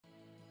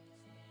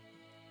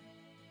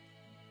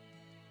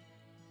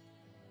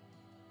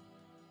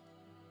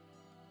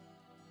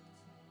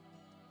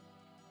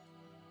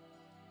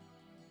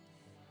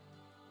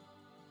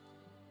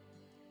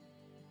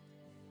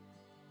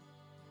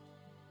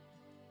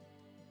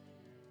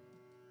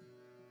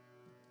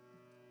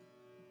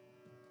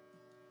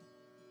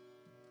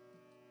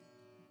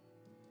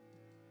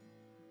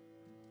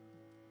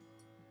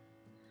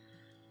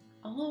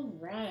All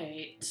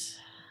right,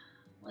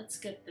 let's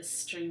get this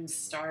stream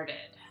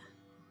started.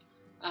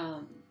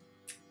 Um,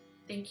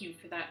 Thank you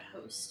for that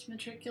host,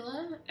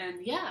 Matricula.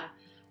 And yeah,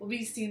 we'll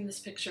be seeing this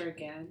picture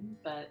again,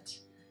 but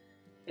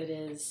it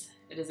is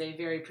a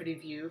very pretty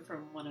view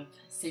from one of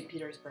St.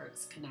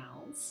 Petersburg's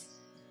canals.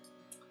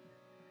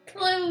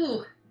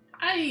 Hello!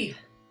 Hi!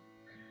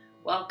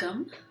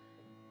 Welcome.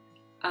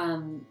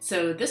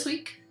 So this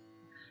week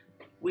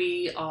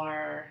we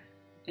are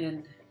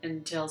in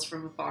Tales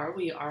from Afar.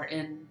 We are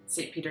in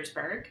St.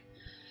 Petersburg,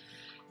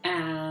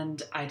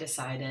 and I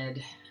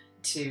decided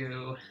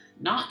to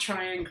not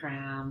try and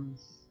cram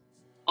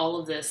all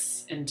of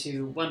this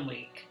into 1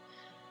 week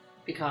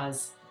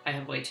because I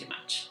have way too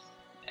much.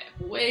 I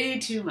have way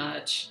too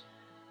much.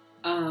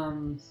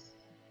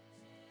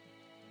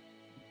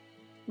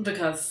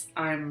 Because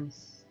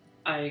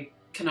I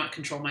cannot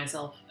control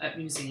myself at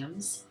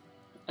museums,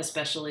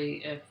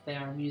 especially if they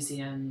are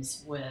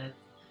museums with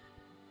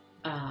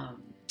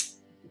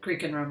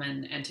Greek and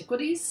Roman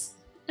antiquities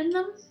in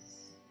them.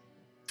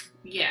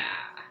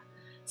 Yeah.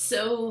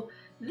 So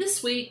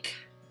this week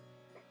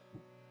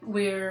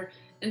we're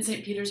in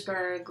St.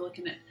 Petersburg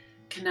looking at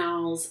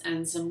canals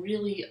and some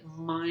really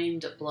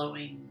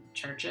mind-blowing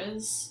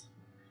churches.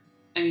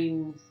 I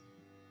mean,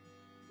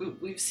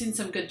 we've seen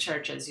some good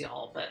churches,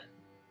 y'all, but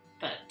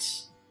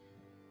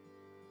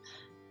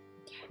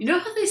you know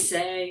how they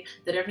say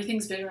that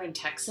everything's bigger in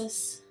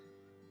Texas?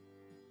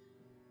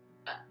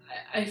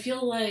 I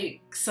feel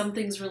like some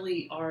things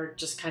really are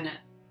just kind of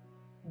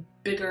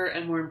bigger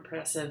and more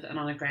impressive and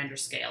on a grander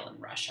scale in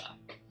Russia.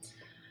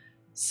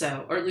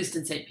 So, or at least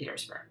in St.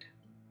 Petersburg.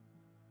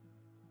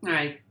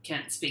 I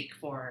can't speak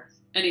for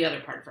any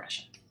other part of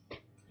Russia.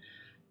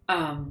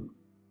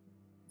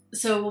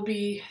 So we'll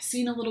be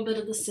seeing a little bit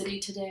of the city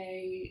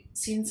today,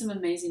 seeing some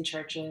amazing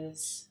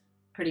churches,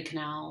 pretty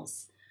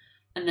canals,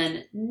 and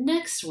then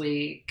next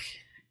week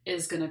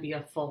is going to be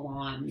a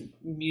full-on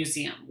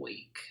museum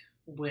week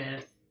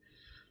with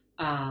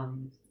a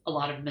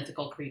lot of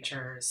mythical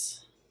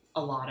creatures,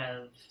 a lot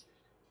of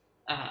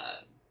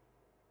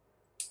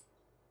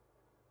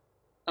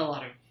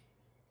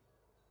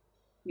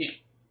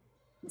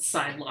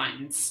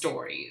sideline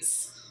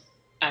stories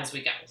as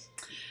we go.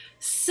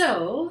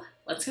 So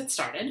let's get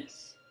started.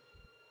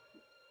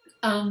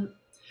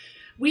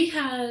 We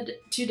had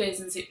 2 days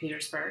in St.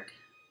 Petersburg,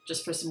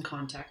 just for some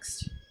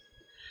context.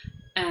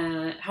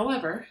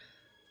 However,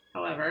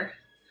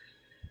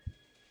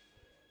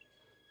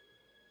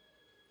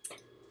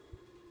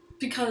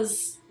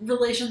 because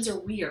relations are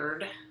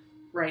weird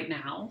right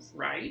now,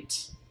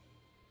 right?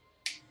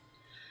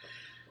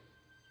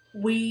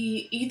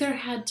 We either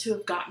had to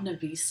have gotten a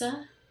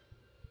visa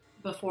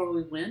before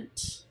we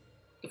went,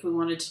 if we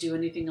wanted to do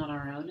anything on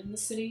our own in the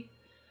city,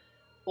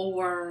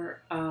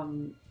 or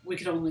we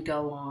could only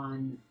go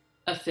on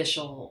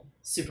official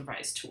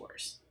supervised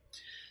tours.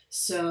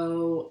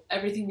 So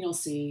everything you'll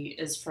see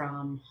is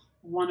from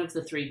one of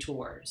the 3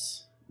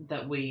 tours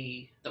that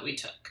we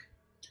took.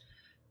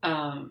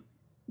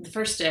 The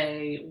first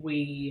day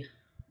we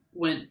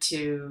went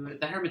to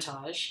the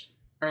Hermitage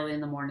early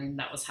in the morning.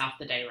 That was half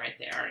the day right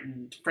there,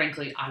 and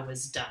frankly I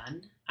was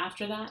done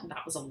after that.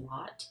 That was a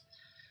lot.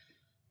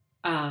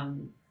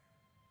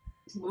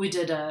 We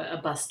did a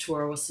bus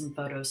tour with some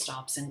photo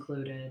stops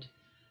included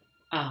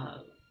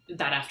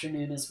that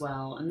afternoon as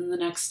well. And then the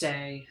next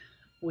day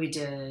we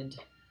did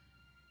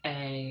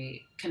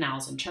a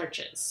canals and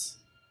churches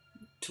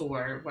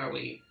tour where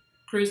we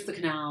cruised the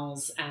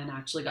canals and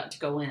actually got to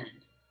go in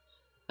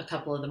a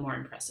couple of the more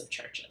impressive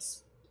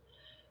churches.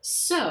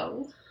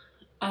 So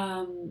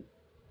I'm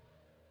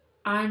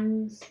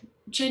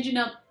changing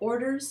up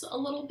orders a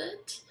little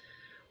bit.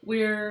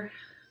 We're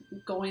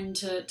going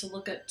to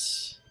look at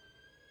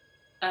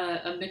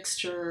a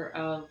mixture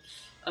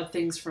of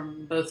things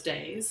from both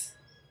days.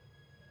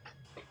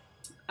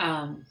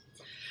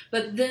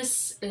 But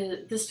this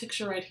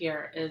picture right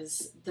here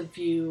is the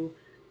view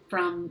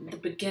from the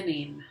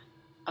beginning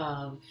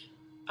of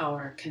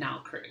our canal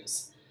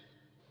cruise.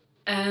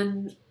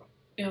 And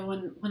you know,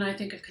 when I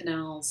think of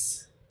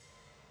canals,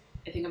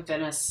 I think of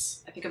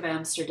Venice, I think of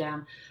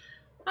Amsterdam.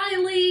 Hi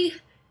Lee,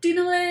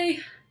 Dinale,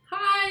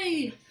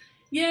 hi,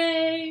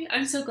 yay!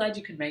 I'm so glad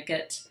you could make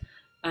it.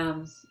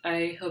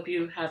 I hope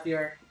you have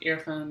your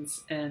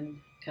earphones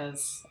in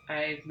because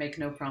I make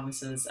no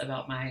promises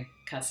about my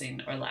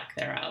cussing or lack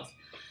thereof.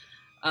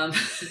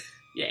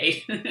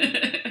 Yay.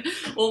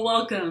 Well,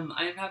 welcome.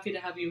 I'm happy to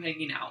have you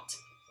hanging out.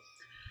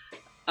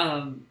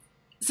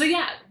 So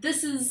yeah,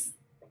 this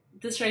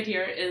right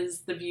here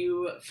is the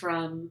view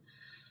from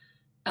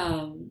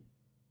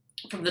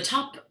the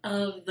top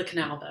of the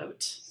canal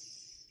boat,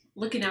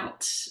 looking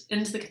out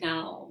into the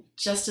canal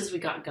just as we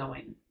got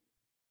going.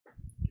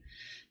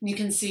 You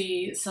can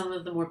see some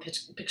of the more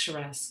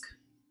picturesque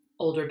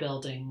older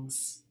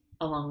buildings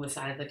along the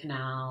side of the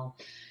canal.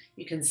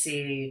 You can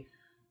see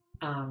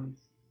an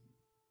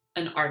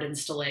art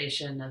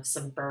installation of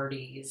some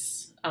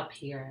birdies up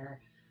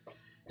here.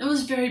 It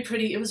was very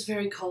pretty. It was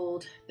very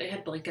cold. They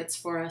had blankets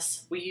for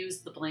us. We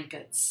used the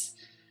blankets.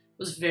 It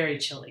was very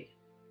chilly.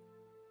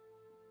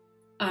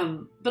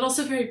 but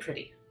also very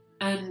pretty.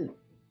 And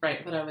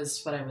right, what I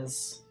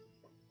was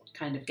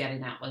kind of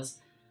getting at was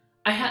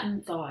I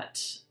hadn't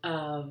thought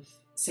of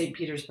St.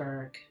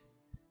 Petersburg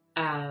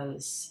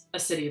as a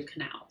city of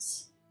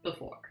canals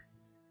before.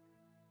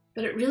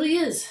 But it really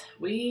is.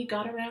 We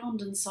got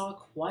around and saw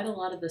quite a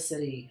lot of the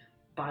city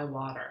by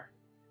water.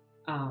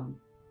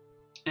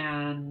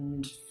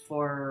 And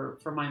for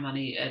my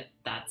money,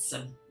 that's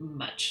a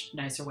much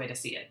nicer way to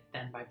see it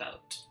than by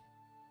boat.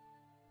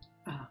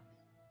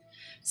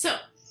 So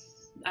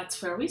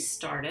that's where we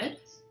started.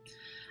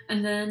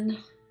 And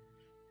then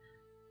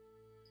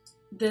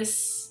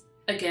this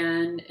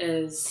again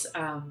is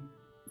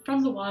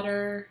from the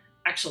water.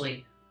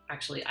 Actually,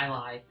 I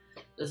lie.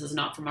 This is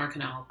not from our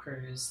canal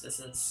cruise. This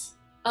is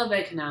of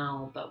a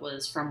canal, but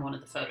was from one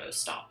of the photo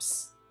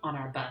stops on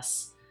our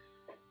bus.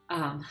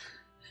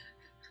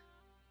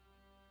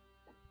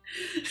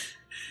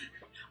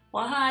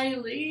 Why,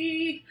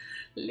 Lee?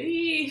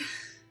 Lee.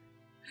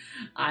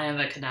 I am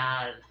a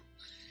canal.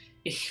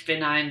 Ich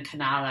bin ein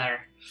Kanaler.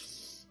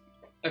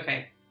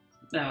 Okay.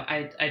 No,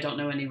 I don't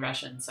know any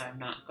Russian, so I'm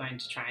not going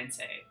to try and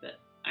say that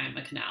I am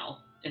a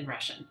canal in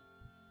Russian.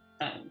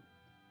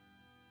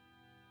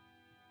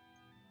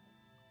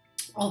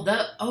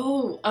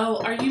 Although,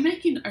 are you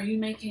making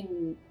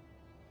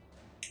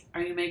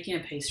a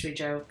pastry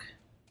joke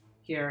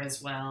here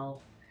as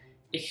well?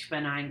 Ich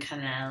bin ein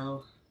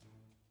Kanal,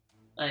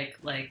 like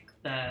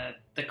the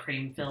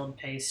cream-filled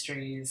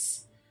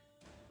pastries.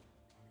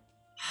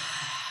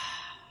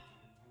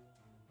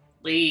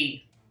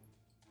 Lee.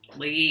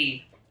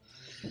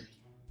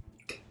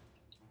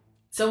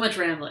 So much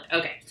rambling.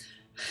 Okay.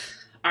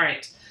 All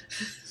right.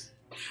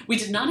 We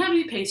did not have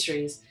any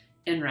pastries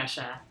in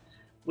Russia.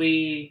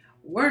 We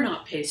were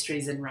not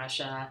pastries in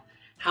Russia.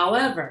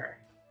 However,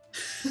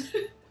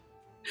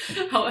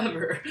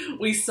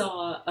 we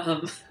saw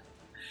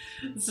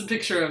it's a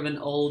picture of an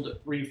old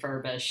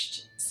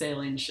refurbished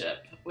sailing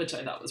ship, which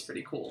I thought was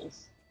pretty cool.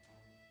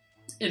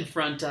 In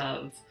front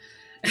of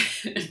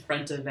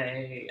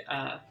a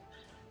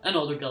an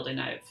older building.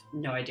 I have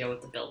no idea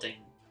what the building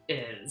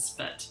is,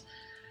 but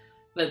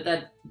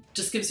that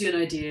just gives you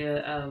an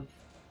idea of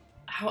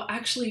how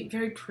actually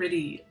very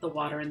pretty the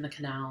water in the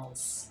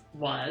canals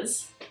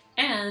was,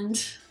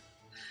 and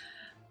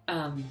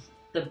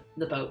the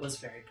boat was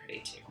very pretty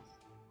too.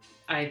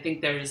 I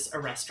think there's a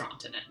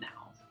restaurant in it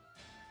now,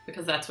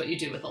 because that's what you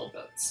do with old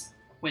boats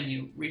when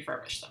you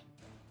refurbish them.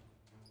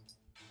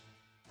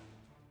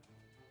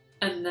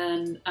 And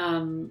then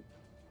I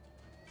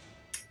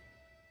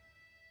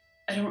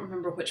don't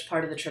remember which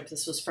part of the trip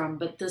this was from,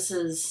 but this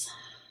is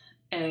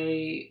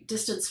a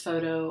distance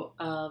photo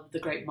of the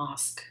Great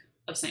Mosque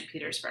of St.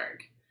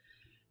 Petersburg,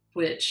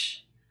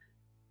 which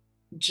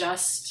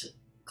just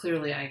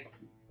clearly I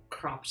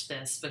cropped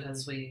this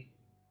because we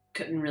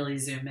couldn't really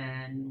zoom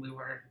in. We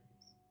were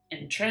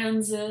in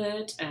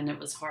transit and it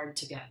was hard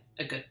to get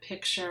a good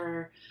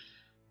picture.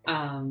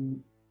 But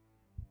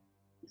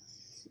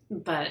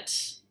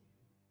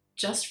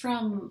just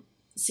from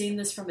seeing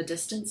this from a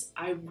distance,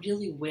 I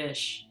really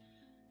wish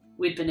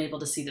we'd been able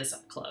to see this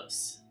up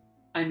close.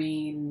 I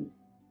mean,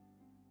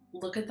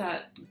 look at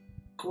that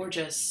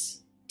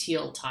gorgeous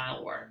teal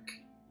tile work.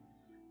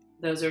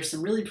 Those are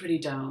some really pretty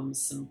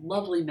domes, some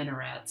lovely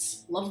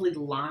minarets, lovely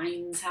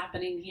lines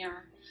happening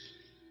here.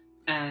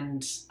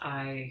 And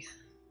I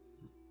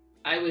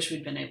wish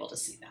we'd been able to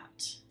see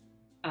that.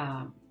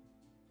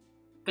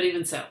 But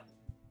even so,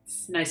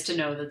 it's nice to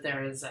know that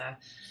there is a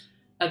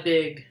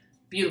big,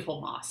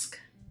 beautiful mosque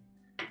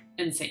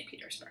in St.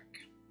 Petersburg.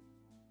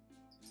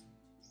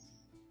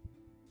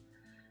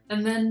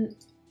 And then,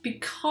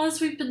 because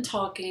we've been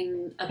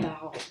talking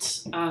about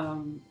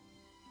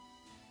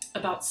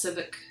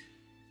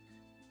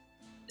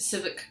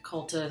civic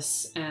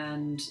cultus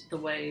and the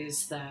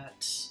ways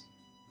that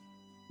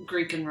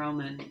Greek and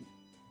Roman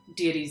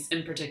deities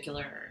in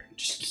particular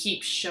just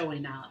keep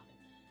showing up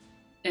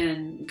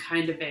in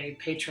kind of a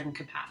patron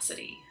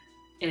capacity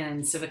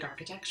in civic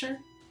architecture,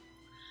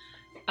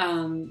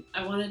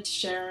 I wanted to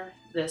share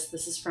this.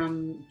 This is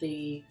from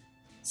the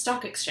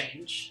Stock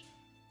Exchange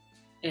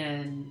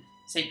in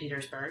St.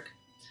 Petersburg.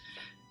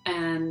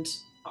 And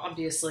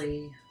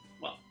obviously,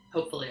 well,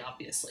 hopefully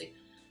obviously,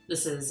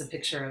 this is a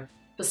picture of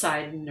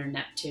Poseidon or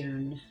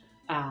Neptune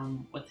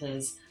with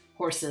his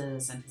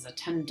horses and his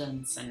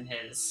attendants and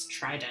his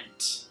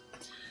trident.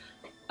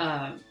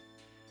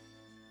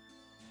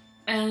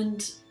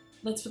 And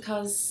that's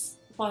because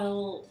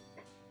while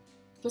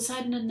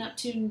Poseidon and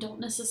Neptune it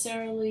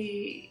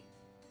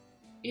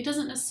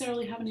doesn't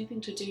necessarily have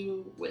anything to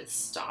do with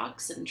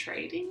stocks and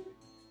trading,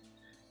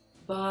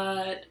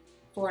 but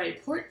for a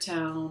port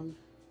town,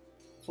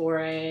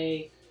 for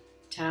a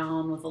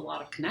town with a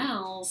lot of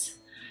canals,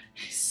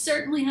 it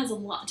certainly has a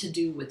lot to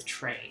do with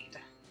trade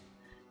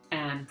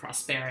and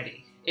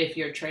prosperity. If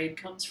your trade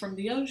comes from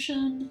the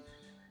ocean,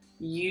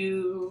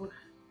 you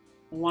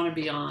want to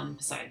be on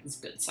Poseidon's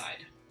good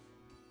side.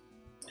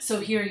 So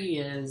here he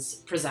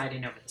is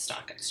presiding over the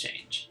stock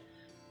exchange,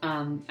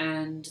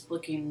 and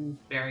looking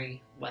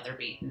very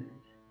weather-beaten,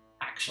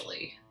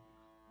 actually,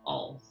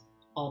 all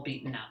all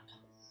beaten up.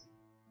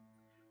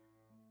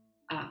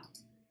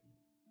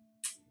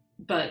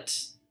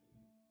 But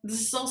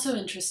this is also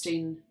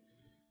interesting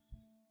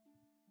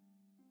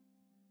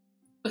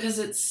because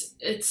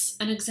it's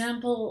an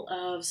example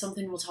of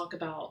something we'll talk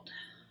about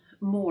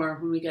more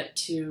when we get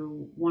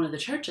to one of the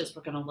churches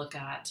we're going to look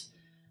at.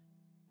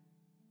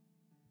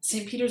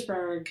 St.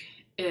 Petersburg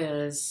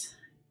is,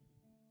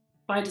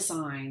 by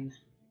design,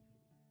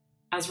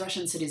 as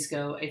Russian cities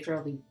go, a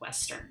fairly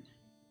Western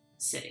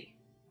city.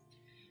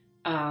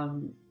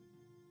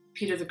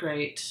 Peter the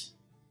Great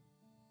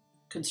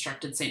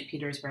constructed St.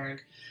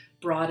 Petersburg,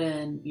 brought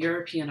in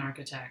European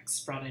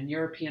architects, brought in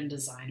European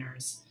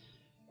designers,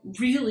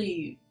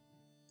 really,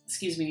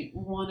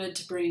 wanted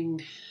to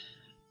bring,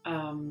 it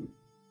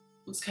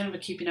was kind of a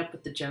keeping up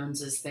with the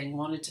Joneses thing,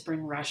 wanted to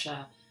bring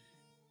Russia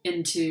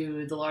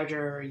into the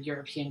larger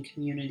European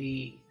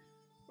community,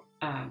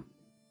 and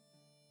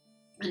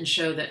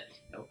show that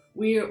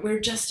we're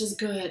just as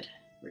good.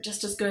 We're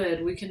just as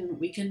good. We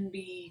can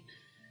be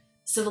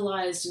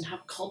civilized and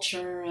have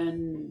culture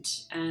and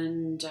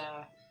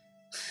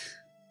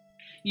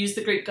use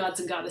the Greek gods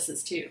and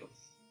goddesses too.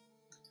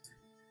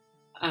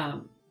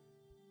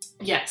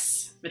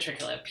 Yes,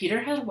 Matricula.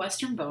 Peter had a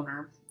Western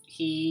boner.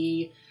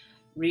 He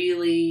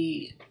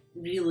really,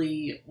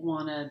 really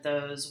wanted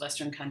those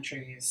Western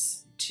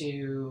countries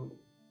to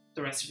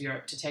the rest of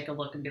Europe to take a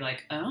look and be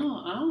like,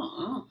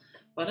 oh,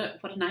 what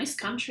a nice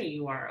country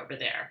you are over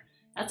there.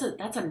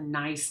 That's a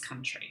nice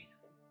country.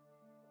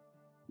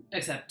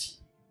 Except,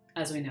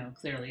 as we know,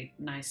 clearly,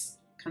 nice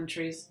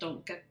countries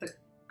don't get the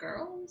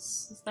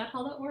girls? Is that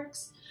how that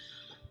works?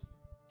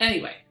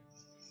 Anyway,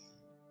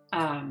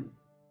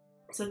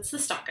 so it's the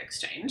stock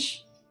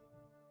exchange.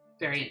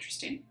 Very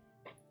interesting.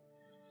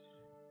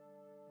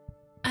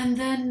 And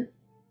then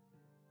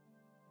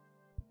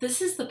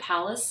this is the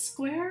palace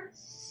square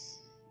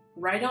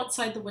right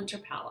outside the Winter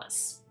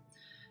Palace.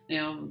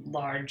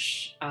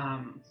 Large,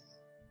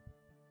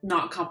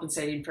 not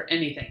compensating for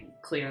anything,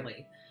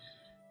 clearly.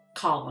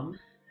 Column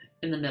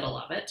in the middle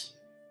of it.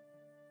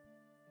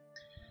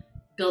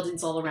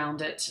 Buildings all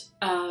around it.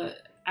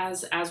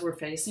 As we're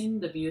facing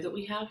the view that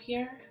we have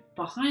here,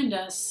 behind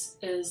us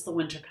is the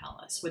Winter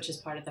Palace, which is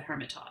part of the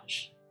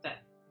Hermitage, that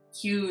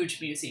huge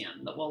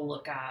museum that we'll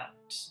look at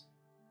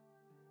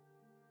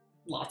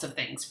lots of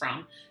things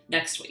from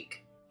next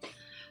week.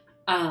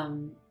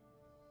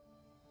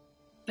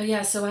 But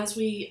yeah, so as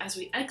we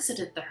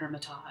exited the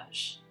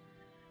Hermitage,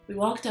 we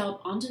walked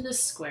out onto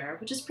this square,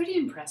 which is pretty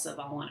impressive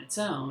all on its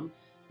own.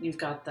 You've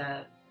got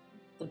the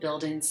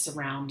buildings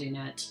surrounding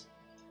it,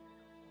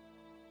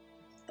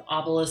 the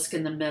obelisk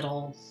in the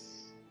middle,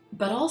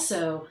 but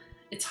also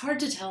it's hard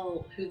to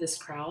tell who this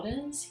crowd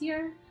is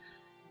here,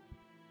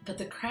 but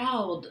the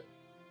crowd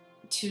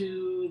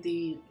to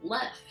the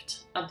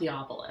left of the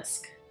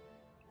obelisk,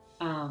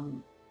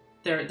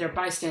 they're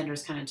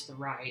bystanders kind of to the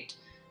right,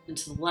 and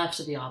to the left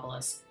of the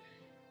obelisk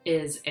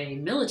is a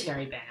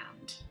military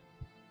band,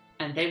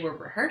 and they were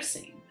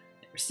rehearsing,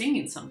 they were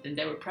singing something,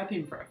 they were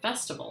prepping for a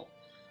festival.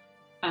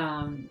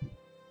 I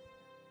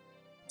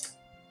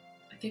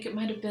think it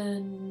might have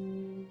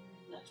been,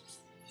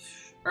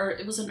 or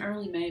it was an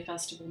early May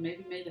festival,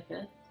 maybe May the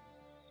 5th.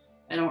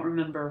 I don't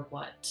remember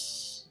what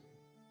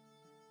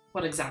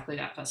exactly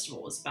that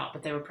festival was about,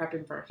 but they were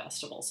prepping for a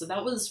festival. So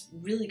that was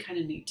really kind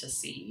of neat to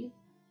see.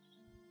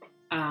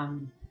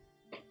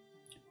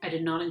 I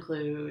did not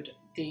include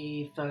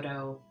the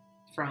photo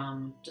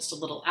from just a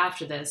little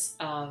after this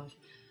of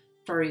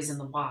furries in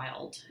the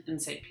wild in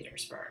St.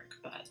 Petersburg,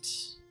 but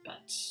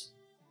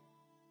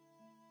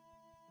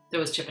there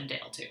was Chip and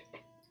Dale too.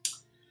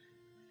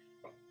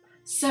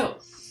 So,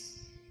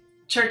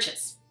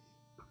 churches.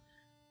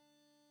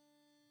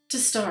 To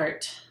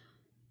start,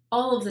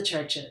 all of the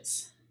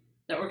churches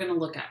that we're going to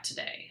look at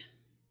today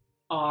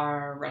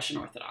are Russian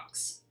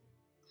Orthodox.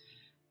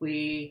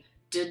 We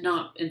did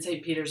not, in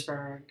St.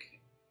 Petersburg,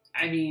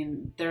 I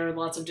mean, there are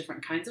lots of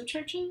different kinds of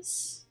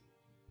churches,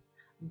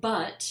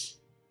 but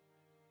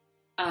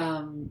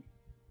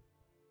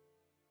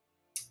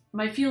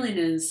my feeling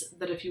is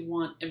that if you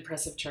want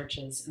impressive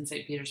churches in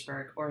St.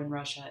 Petersburg or in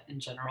Russia in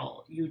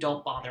general, you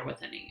don't bother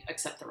with any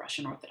except the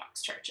Russian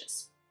Orthodox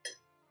churches.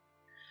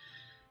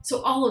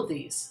 So all of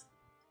these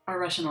are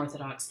Russian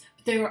Orthodox,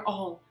 but they are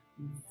all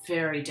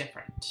very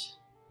different.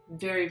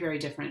 Very, very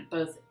different,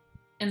 both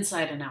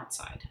inside and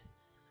outside.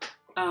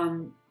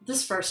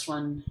 This first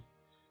one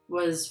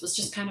was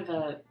just kind of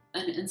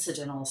an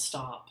incidental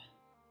stop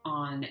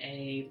on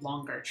a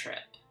longer trip.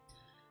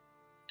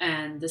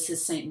 And this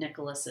is St.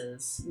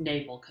 Nicholas's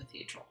Naval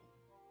Cathedral.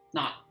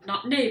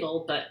 Not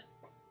naval, but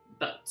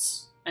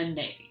boats and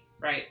navy,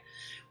 right?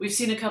 We've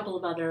seen a couple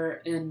of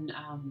other in,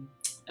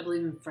 I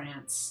believe in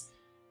France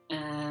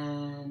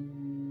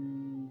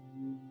and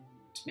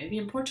maybe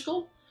in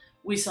Portugal.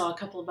 We saw a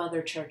couple of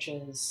other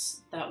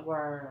churches that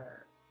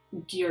were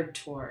geared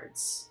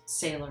towards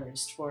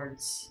sailors,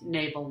 towards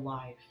naval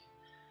life.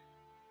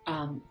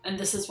 And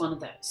this is one of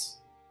those.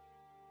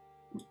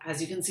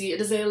 As you can see, it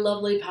is a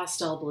lovely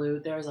pastel blue.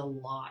 There are a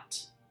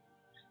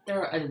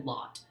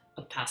lot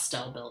of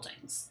pastel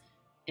buildings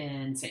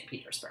in St.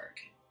 Petersburg,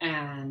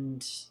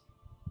 and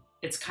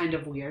it's kind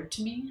of weird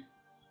to me.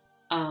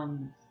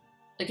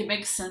 Like, it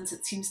makes sense.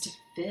 It seems to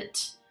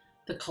fit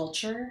the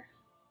culture.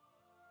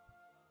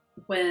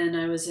 When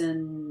I was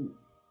in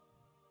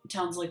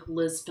towns like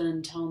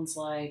Lisbon, towns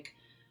like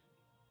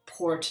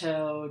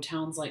Porto,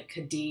 towns like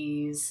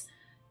Cadiz,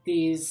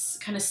 these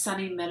kind of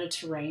sunny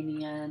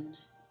Mediterranean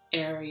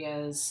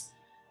areas,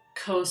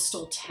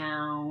 coastal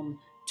town,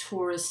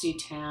 touristy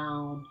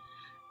town.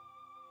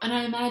 And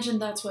I imagine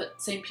that's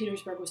what St.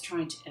 Petersburg was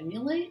trying to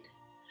emulate.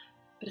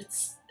 But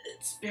it's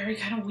very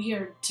kind of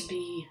weird to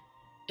be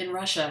in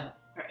Russia,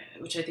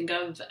 which I think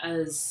of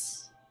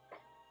as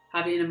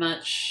having a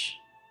much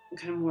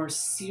kind of more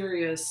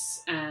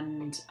serious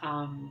and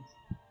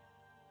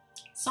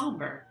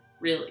somber,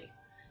 really,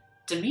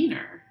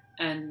 demeanor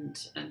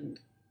and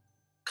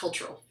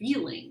cultural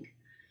feeling,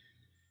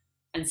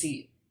 and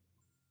see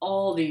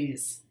all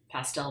these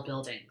pastel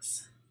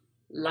buildings,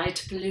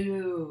 light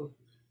blue,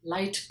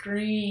 light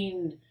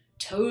green,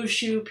 toe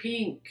shoe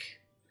pink,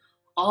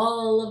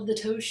 all of the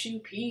toe shoe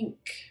pink.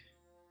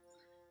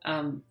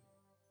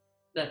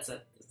 That's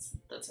a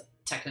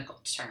technical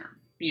term.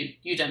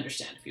 You'd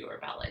understand if you were a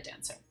ballet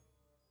dancer.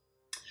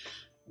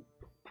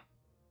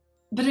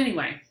 But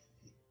anyway,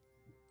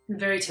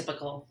 very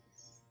typical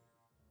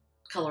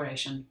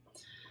coloration.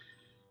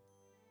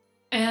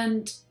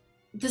 And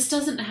this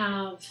doesn't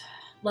have,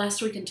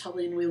 last week in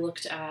Tallinn we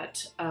looked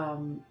at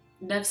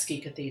Nevsky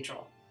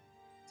Cathedral.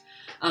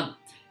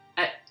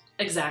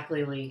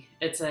 Exactly, Lee.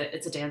 It's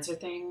a dancer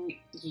thing.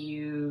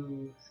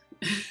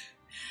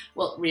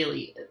 Well,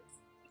 really,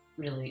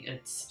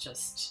 it's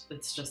just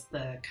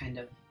the kind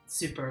of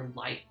super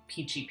light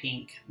peachy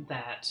pink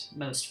that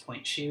most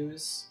point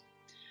shoes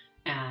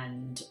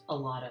and a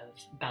lot of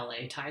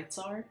ballet tights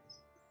are.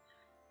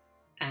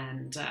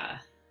 And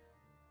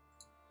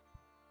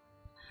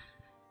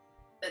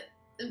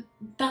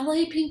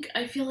ballet pink,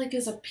 I feel like,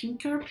 is a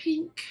pinker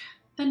pink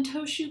than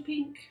toe shoe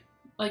pink.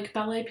 Like,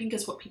 ballet pink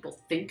is what people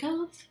think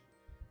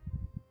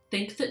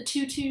that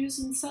tutus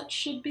and such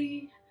should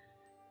be.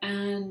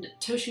 And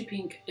toe shoe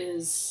pink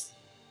is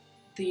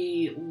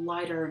the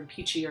lighter and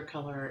peachier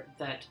color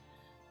that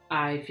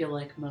I feel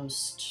like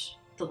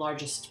the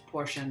largest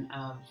portion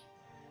of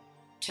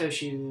toe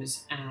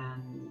shoes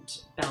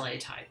and ballet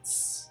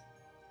tights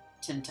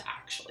tend to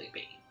actually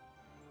be.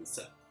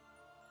 So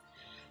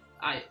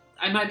I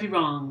might be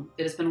wrong.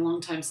 It has been a long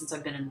time since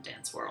I've been in the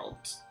dance world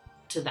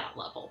to that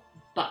level,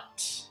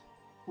 but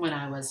when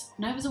I was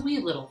a wee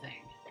little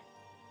thing,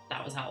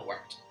 that was how it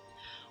worked.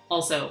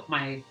 Also,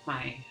 my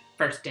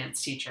first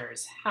dance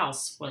teacher's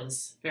house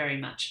was very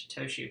much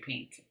toe shoe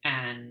pink,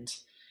 and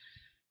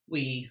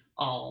we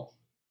all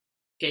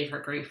gave her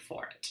grief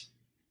for it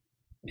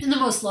in the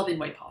most loving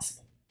way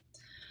possible.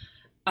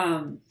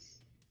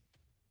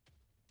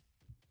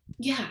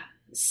 Yeah,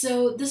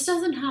 so this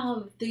doesn't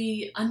have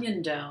the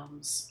onion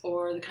domes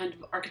or the kind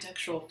of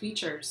architectural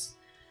features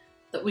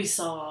that we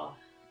saw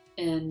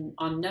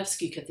on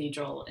Nevsky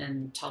Cathedral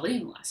in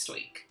Tallinn last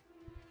week.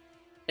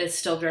 It's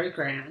still very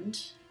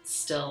grand,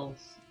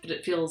 but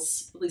it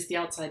feels, at least the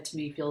outside to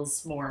me,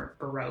 feels more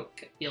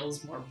Baroque. It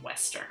feels more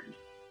Western.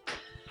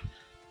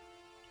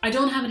 I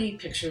don't have any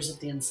pictures of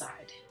the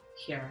inside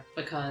here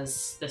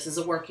because this is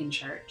a working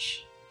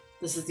church.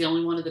 This is the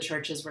only one of the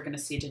churches we're going to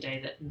see today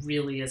that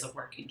really is a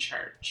working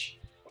church.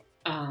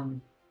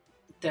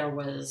 There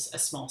was a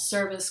small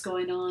service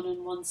going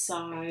on one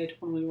side.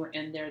 When we were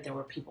in there, there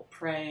were people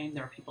praying.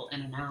 There were people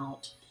in and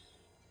out.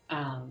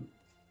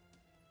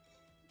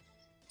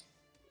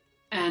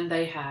 And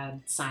they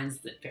had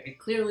signs that very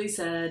clearly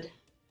said,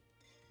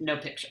 no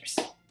pictures.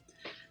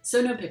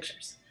 So no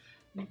pictures.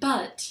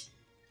 But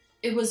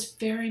it was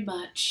very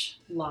much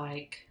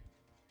like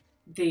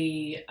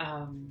the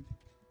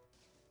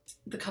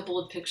couple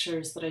of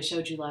pictures that I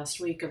showed you last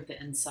week of the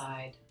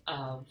inside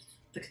of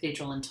the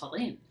cathedral in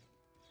Tallinn.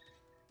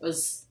 It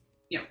was,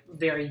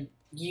 very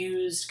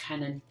used,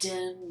 kind of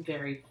dim,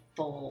 very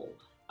full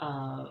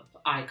of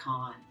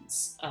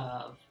icons,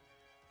 of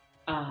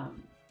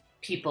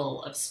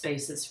people, of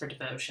spaces for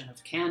devotion,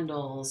 of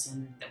candles,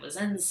 and there was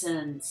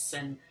incense,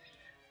 and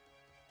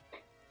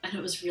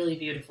it was really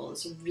beautiful. It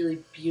was a really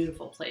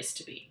beautiful place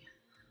to be.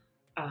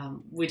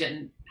 We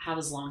didn't have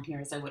as long here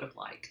as I would have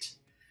liked,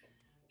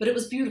 but it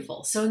was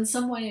beautiful. So in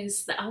some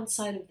ways, the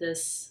outside of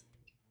this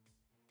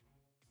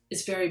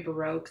is very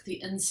Baroque.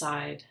 The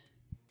inside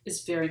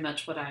is very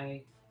much what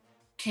I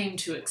came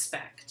to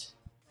expect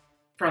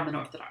from an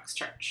Orthodox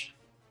church.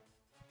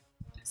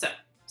 So,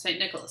 St.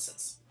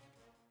 Nicholas's.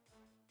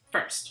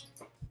 First.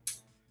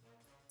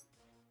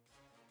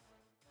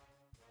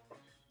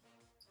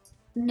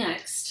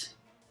 Next,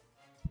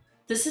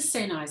 this is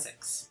St.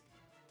 Isaac's.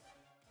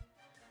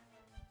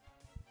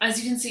 As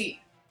you can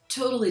see,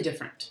 totally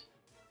different.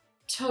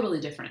 Totally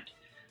different.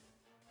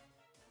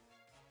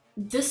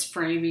 This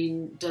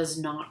framing does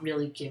not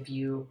really give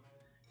you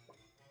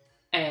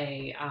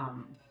a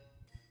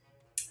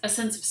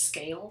sense of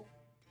scale,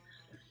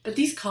 but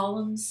these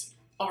columns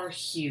are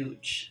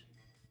huge.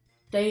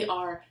 They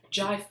are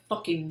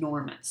fucking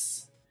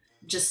enormous.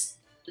 Just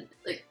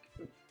like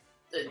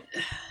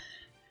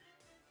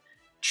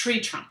tree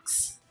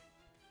trunks,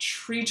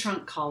 tree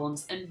trunk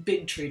columns, and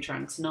big tree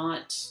trunks,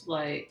 not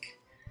the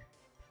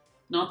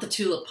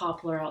tulip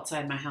poplar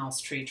outside my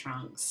house tree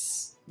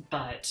trunks,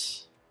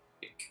 but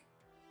like,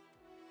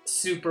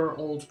 super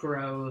old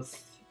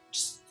growth,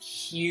 just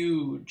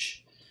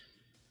huge.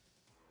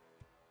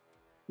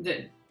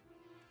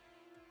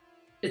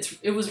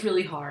 It was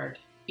really hard,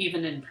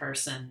 even in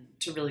person,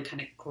 to really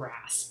kind of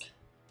grasp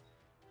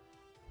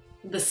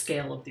the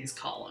scale of these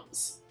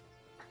columns.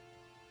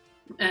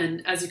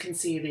 And as you can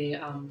see, the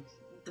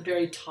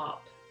very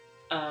top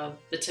of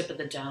the tip of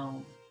the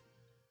dome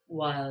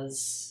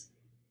was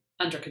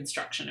under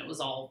construction. It was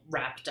all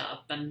wrapped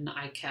up, and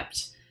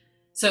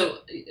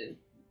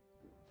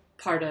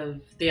part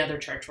of the other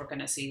church we're going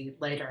to see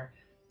later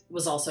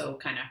was also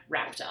kind of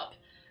wrapped up.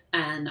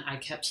 And I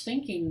kept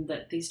thinking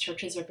that these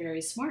churches are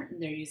very smart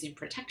and they're using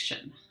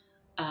protection,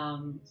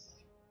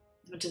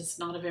 which is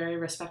not a very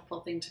respectful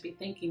thing to be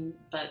thinking,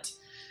 but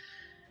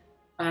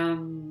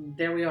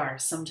there we are.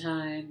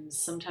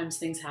 Sometimes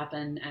things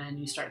happen and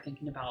you start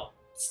thinking about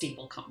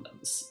steeple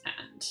condoms,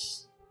 and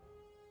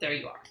there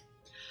you are.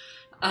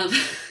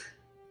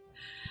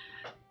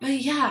 But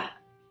yeah,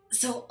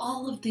 so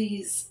all of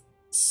these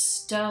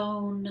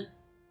stone,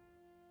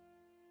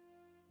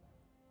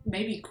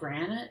 maybe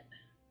granite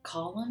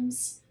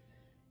columns,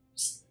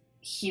 just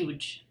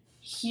huge.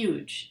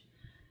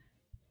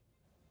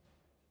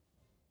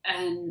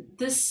 And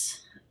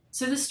this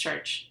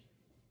church,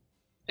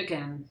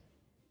 again,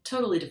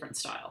 totally different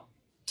style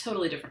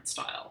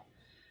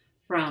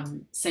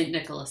from St.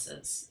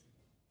 Nicholas's.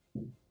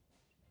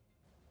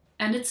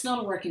 And it's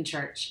not a working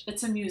church,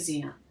 it's a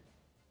museum.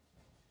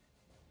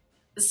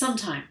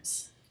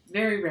 Sometimes,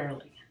 very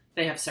rarely,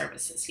 they have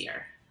services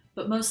here,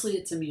 but mostly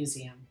it's a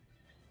museum.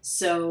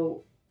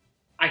 So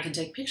we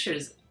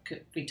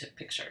took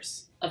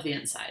pictures of the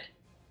inside.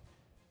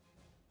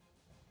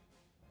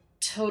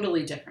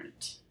 Totally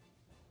different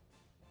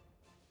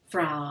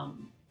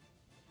from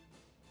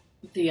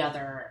the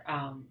other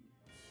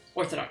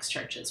Orthodox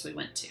churches we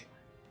went to.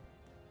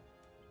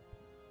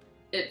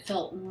 It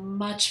felt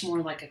much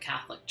more like a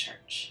Catholic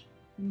church,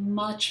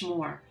 much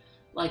more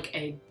like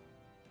a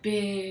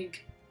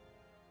big,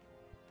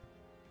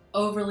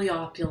 overly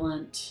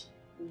opulent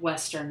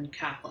Western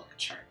Catholic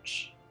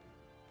church.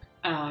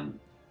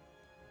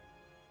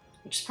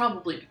 Which is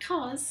probably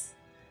because,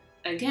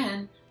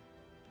 again,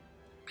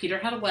 Peter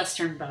had a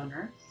Western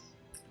boner,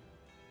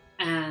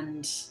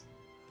 and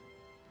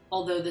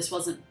although this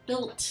wasn't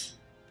built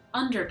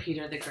under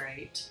Peter the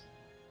Great,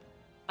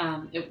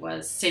 it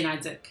was St.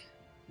 Isaac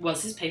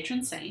was his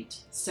patron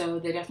saint, so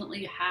they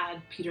definitely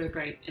had Peter the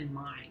Great in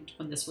mind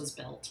when this was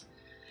built.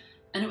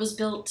 And it was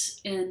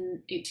built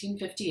in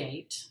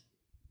 1858.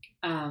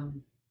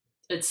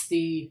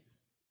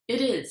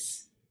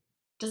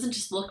 Doesn't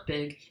just look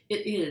big,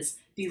 it is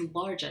the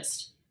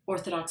largest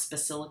Orthodox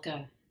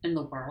basilica in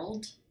the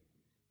world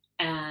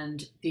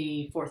and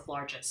the fourth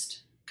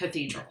largest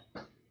cathedral.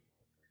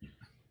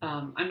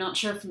 I'm not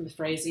sure from the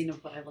phrasing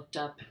of what I looked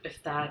up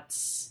if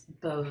that's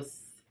both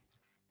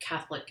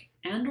Catholic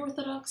and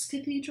Orthodox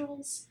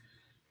cathedrals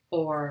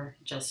or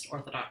just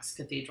Orthodox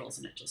cathedrals,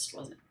 and it just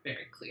wasn't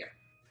very clear.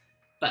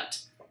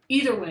 But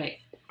either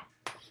way,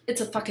 it's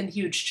a fucking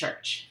huge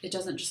church. It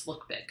doesn't just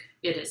look big,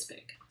 it is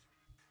big.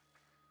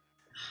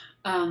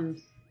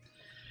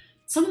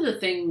 Some of the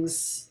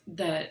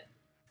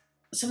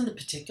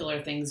particular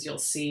things you'll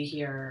see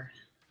here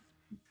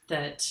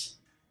that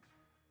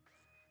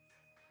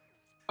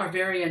are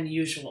very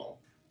unusual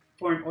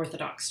for an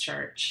Orthodox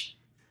church.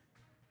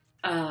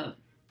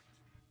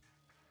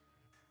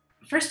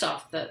 First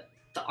off, the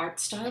art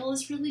style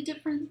is really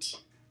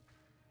different.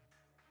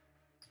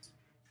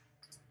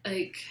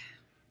 Like,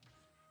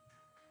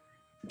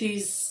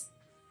 the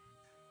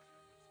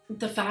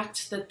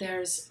fact that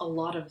there's a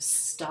lot of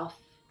stuff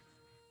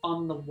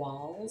on the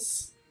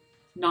walls,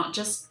 not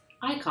just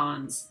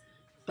icons,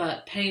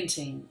 but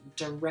painting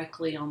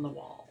directly on the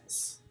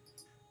walls.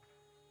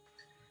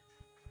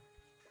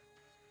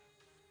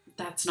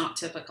 That's not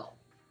typical.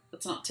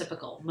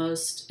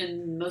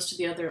 In most of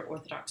the other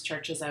Orthodox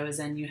churches I was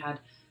in, you had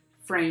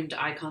framed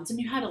icons, and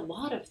you had a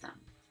lot of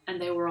them,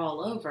 and they were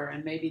all over,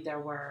 and maybe there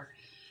were,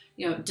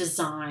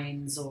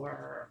 designs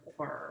or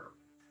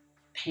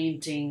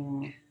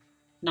painting,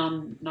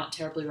 not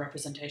terribly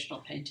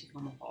representational painting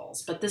on the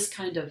walls, but these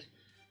kinds of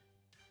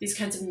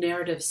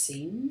narrative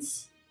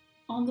scenes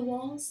on the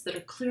walls that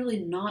are clearly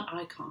not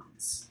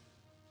icons,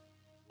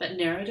 but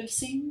narrative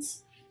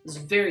scenes is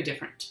very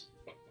different.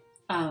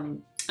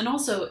 And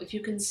also, if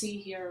you can see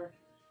here,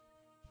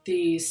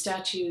 the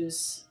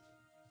statues,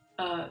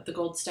 the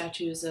gold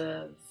statues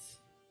of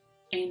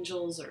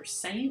angels or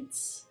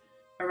saints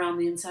around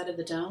the inside of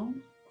the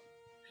dome,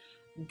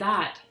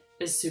 that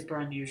is super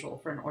unusual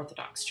for an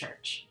Orthodox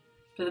church.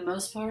 For the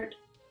most part,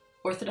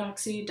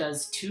 Orthodoxy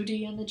does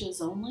 2D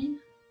images only,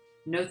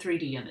 no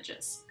 3D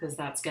images, because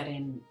that's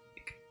getting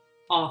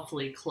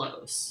awfully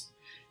close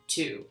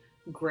to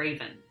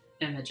graven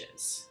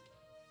images.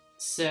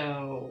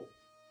 So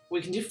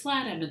we can do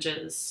flat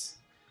images,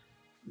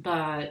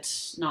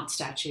 but not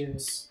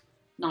statues,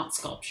 not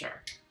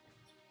sculpture.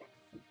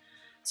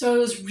 So I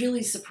was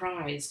really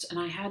surprised, and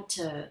I had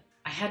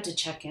to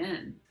check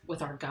in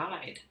with our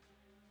guide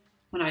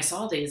when I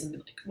saw these and be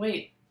like,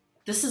 wait,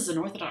 this is an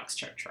Orthodox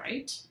church,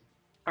 right?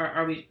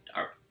 Are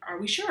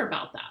we sure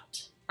about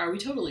that? Are we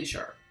totally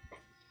sure?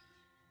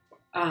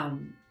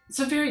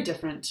 So very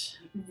different.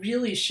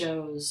 Really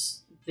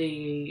shows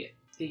the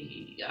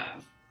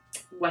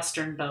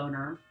Western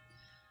boner,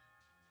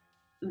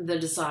 the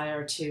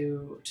desire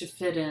to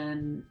fit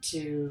in,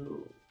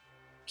 to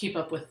keep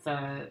up with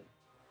the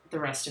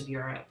rest of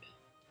Europe,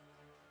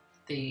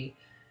 the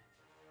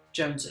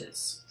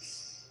Joneses.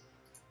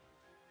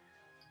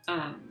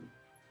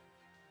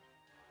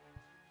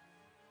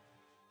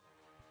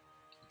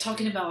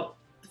 Talking about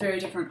very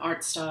different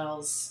art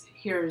styles,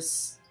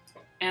 here's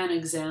an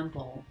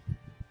example,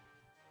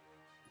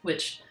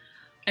 which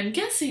I'm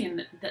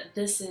guessing that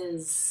this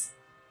is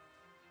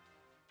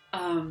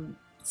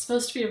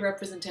supposed to be a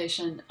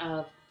representation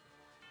of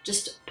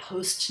just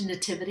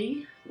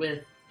post-nativity,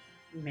 with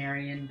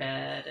Mary in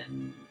bed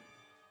and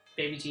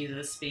baby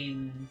Jesus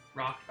being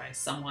rocked by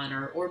someone,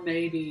 or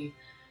maybe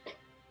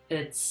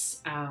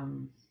it's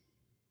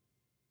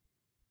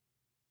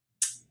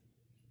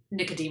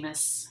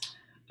Nicodemus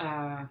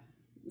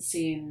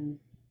seeing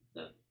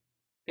the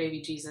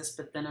baby Jesus,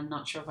 but then I'm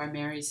not sure why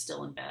Mary's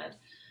still in bed.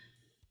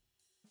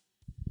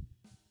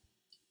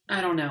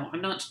 I don't know.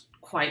 I'm not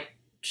quite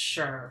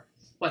sure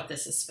what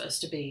this is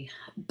supposed to be.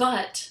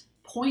 But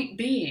point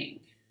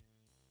being,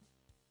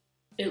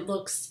 it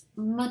looks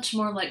much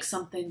more like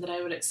something that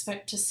I would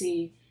expect to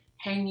see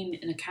hanging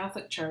in a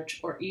Catholic church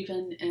or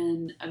even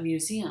in a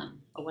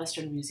museum, a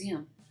Western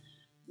museum,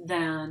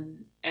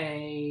 than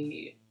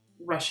a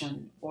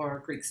Russian or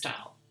Greek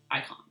style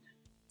icon.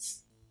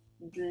 It's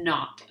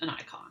not an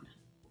icon.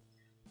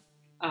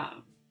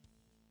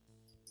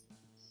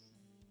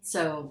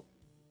 So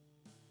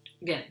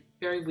again,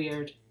 very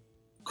weird.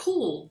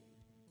 Cool,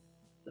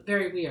 but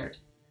very weird.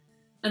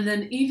 And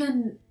then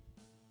even,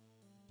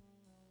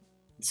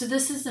 so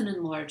this is an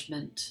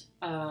enlargement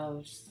in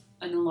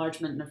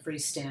a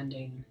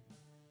freestanding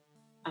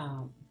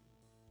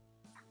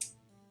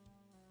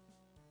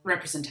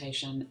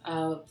representation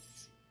of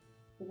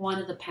one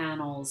of the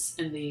panels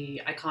in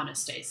the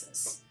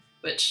iconostasis,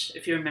 which,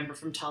 if you remember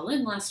from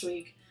Tallinn last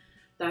week,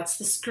 that's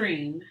the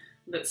screen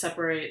that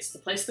separates the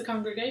place the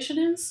congregation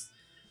is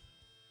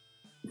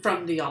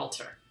from the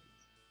altar.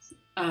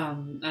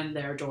 And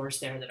there are doors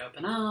there that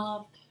open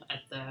up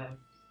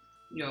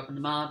you open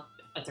them up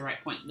at the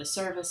right point in the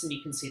service, and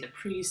you can see the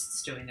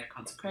priests doing their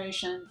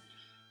consecration,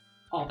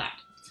 all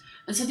that.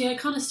 And so the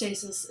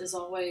iconostasis is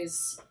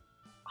always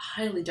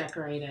highly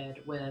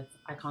decorated with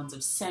icons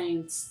of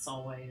saints. It's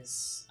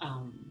always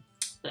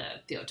the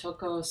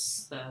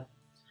Theotokos, the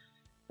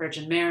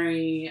Virgin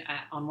Mary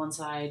on one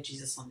side,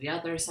 Jesus on the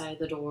other side of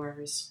the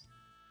doors,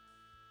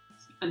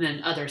 and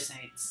then other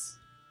saints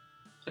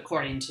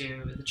according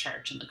to the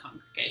church and the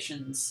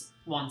congregation's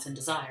wants and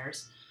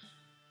desires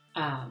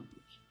on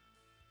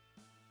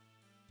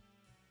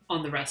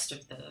the rest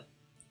of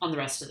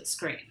the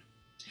screen.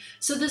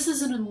 So this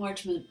is an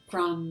enlargement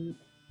from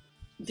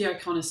the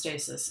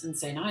iconostasis in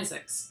St.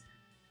 Isaac's.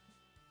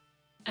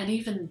 And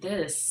even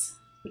this,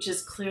 which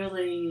is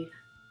clearly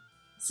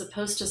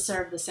supposed to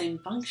serve the same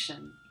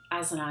function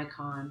as an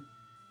icon,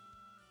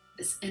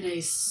 is in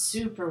a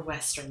super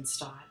Western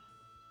style.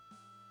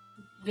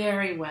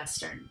 Very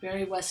Western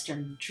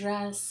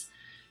dress,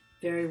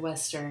 very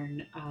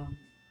Western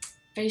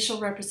facial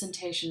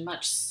representation,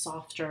 much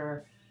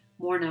softer,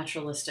 more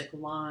naturalistic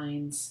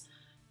lines.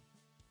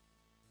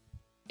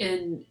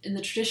 In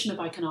the tradition of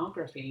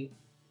iconography,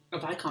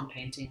 of icon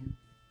painting,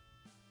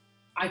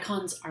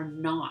 icons are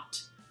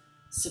not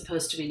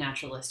supposed to be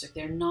naturalistic.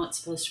 They're not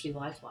supposed to be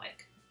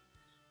lifelike,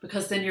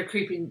 because then you're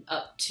creeping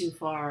up too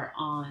far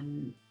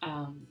on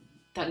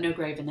that no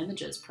graven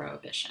images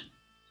prohibition.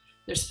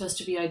 They're supposed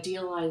to be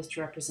idealized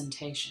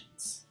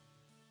representations,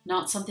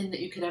 not something that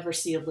you could ever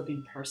see a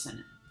living person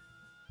in.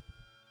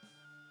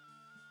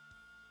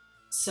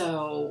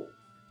 So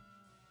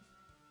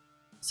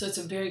it's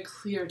a very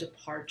clear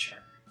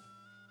departure.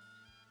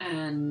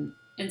 And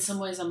in some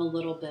ways, I'm a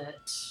little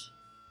bit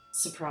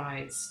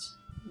surprised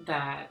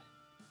that,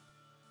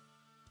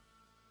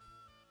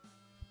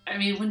 I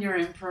mean, when you're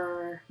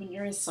emperor, when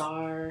you're a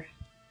Tsar,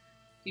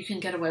 you can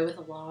get away with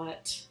a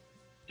lot.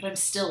 But I'm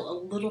still a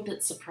little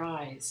bit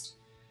surprised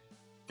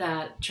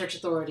that church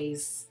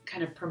authorities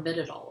kind of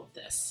permitted all of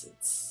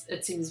this.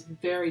 It seems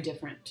very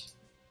different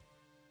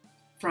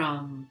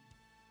from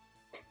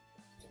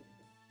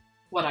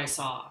what I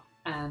saw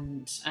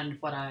and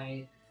what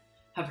I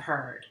have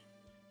heard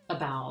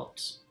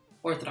about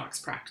Orthodox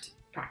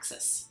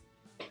praxis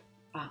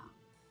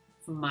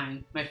from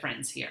my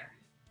friends here.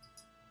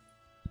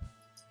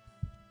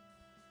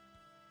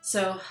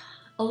 So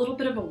a little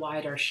bit of a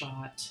wider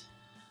shot,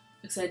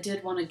 because I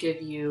did want to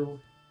give you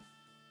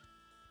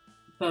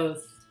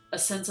both a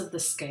sense of the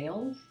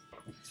scale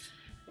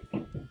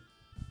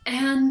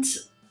and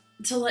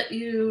to let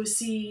you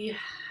see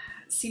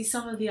see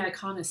some of the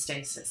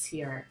iconostasis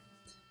here.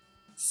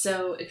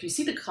 So if you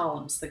see the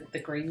columns, the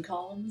green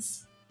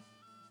columns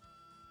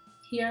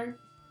here,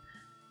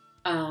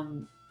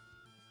 those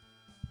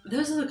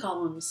are the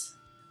columns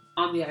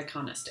on the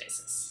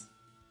iconostasis.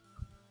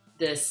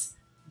 This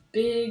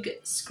big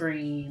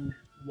screen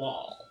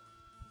wall.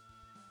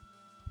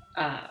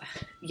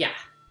 Yeah,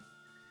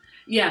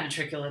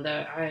 Matricula,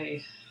 though,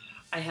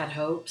 I had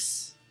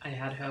hopes.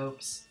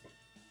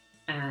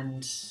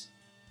 And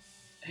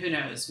who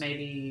knows,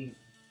 maybe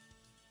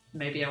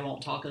I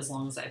won't talk as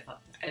long as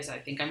I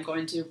think I'm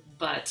going to,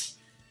 but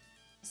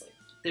it's like,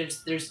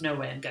 there's no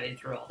way I'm getting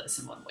through all this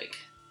in 1 week.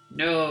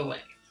 No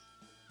way.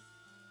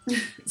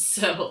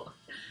 So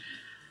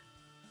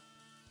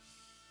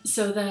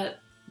that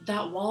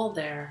wall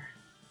there,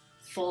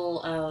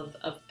 full of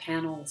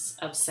panels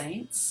of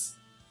saints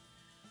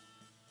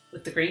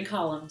with the green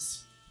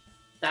columns,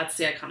 that's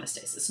the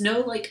iconostasis. No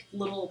like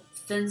little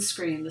thin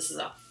screen. This is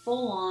a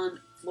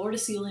full-on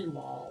floor-to-ceiling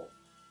wall.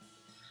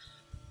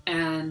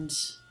 And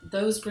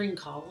those green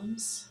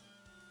columns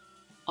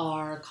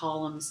are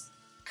columns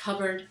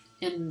covered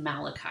in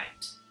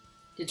malachite.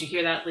 Did you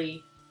hear that,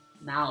 Lee?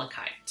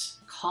 Malachite.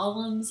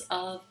 Columns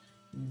of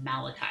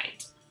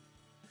malachite.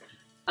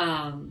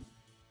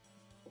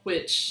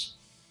 Which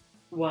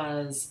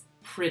was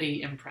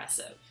pretty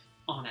impressive,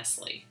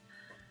 honestly.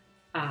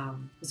 It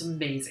was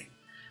amazing.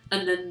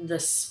 And then the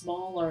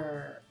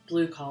smaller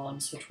blue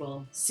columns, which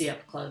we'll see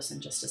up close in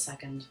just a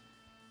second,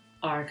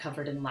 are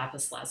covered in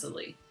lapis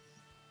lazuli.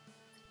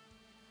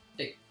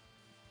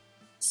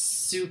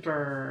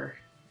 Super...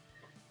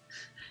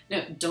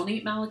 No, don't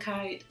eat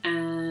malachite,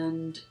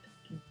 and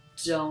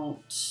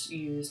don't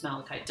use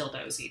malachite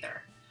dildos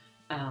either.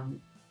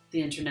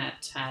 The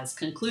internet has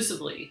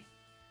conclusively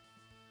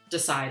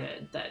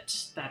decided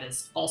that that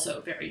is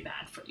also very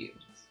bad for you.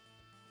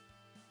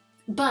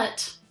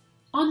 But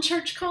on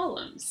church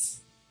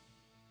columns,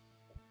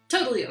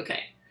 totally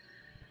okay.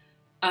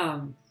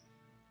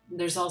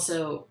 There's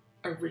also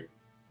a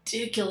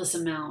ridiculous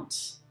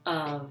amount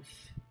of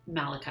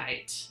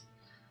malachite.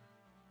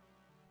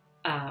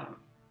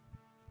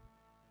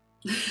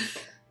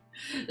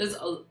 There's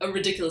a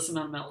ridiculous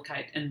amount of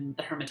malachite in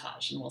the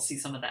Hermitage, and we'll see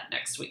some of that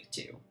next week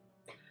too.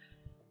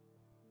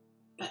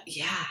 But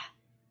yeah,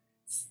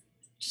 it's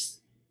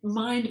just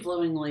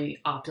mind-blowingly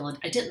opulent.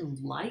 I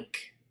didn't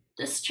like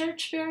this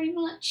church very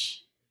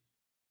much,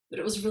 but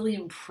it was really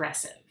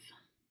impressive.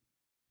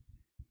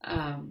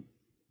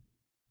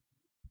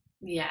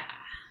 Yeah.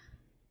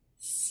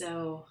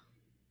 So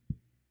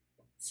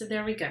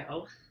there we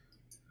go.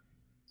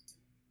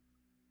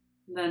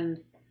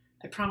 Then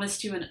I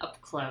promised you an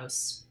up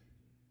close.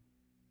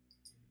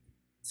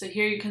 So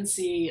here you can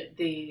see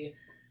the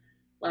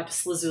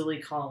lapis lazuli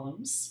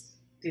columns.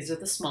 These are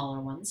the smaller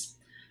ones.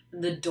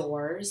 And the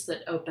doors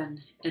that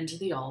open into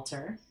the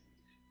altar.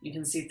 You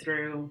can see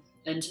through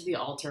into the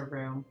altar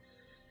room.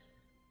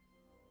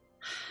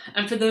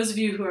 And for those of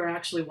you who are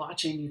actually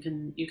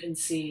watching, you can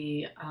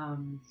see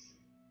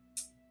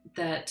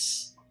that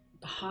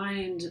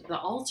behind the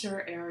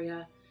altar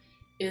area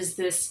is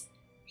this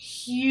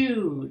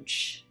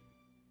huge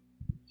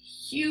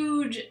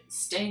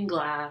stained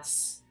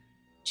glass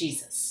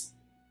Jesus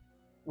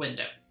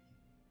window.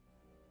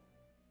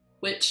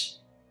 Which,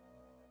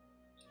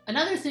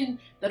 another thing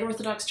that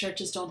Orthodox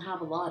churches don't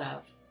have a lot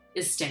of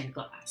is stained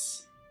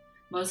glass.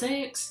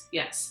 Mosaics,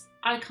 yes.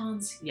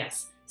 Icons,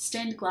 yes.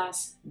 Stained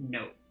glass,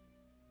 no.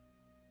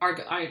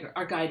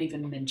 Our guide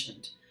even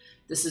mentioned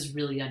this is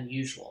really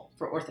unusual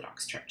for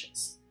Orthodox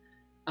churches.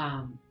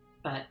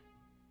 But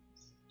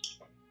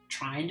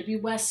trying to be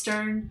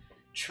Western,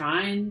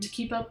 trying to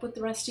keep up with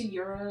the rest of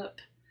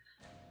Europe.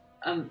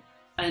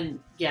 And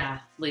yeah,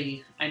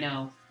 Lee, I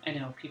know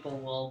people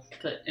will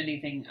put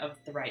anything of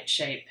the right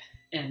shape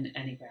in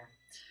anywhere.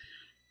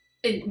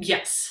 And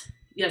yes,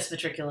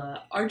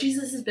 Matricula, our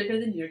Jesus is bigger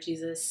than your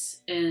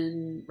Jesus.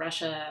 In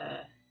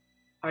Russia,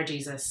 our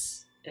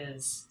Jesus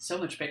is so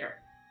much bigger.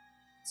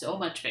 So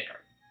much bigger.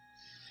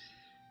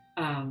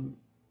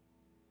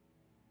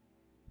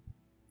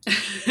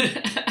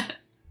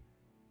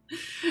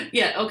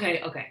 Yeah,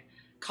 okay.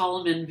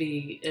 Column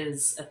envy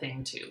is a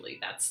thing too, Lee.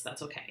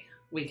 That's okay.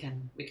 We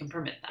can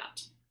permit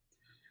that.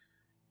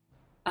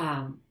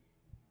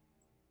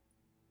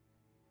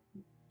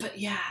 But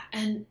yeah,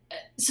 and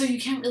so you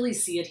can't really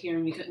see it here,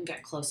 and we couldn't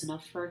get close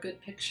enough for a good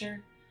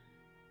picture.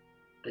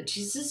 But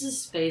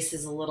Jesus' face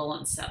is a little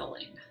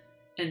unsettling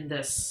in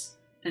this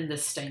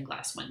stained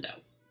glass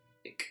window.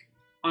 Like,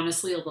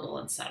 honestly, a little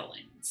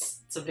unsettling.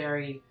 It's a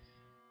very...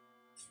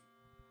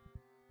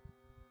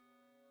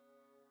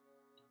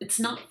 It's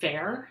not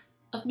fair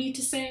of me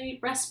to say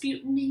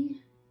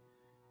Rasputin-y,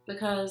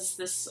 because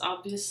this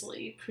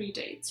obviously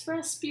predates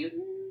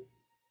Rasputin.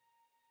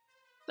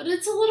 But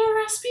it's a little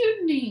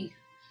Rasputin-y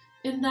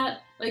in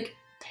that, like,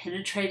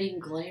 penetrating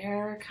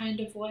glare kind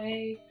of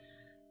way.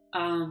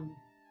 And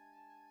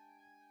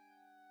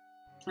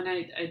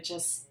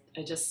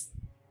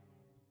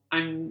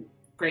I'm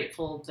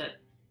grateful that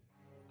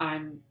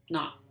I'm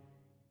not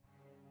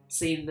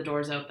seeing the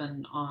doors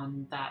open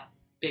on that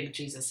big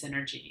Jesus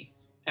energy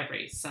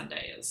every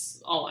Sunday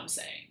is all I'm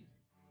saying.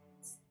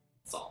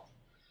 That's all.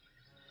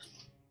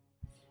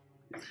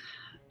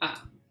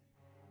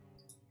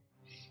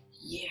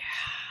 Yeah.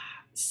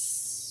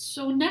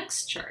 So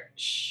next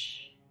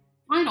church,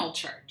 final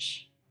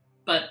church,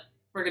 but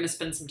we're going to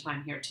spend some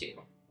time here too.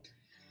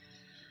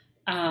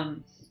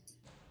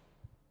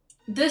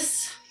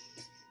 This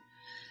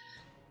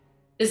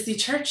is the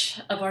Church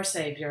of Our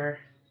Savior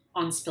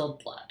on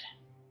Spilled Blood.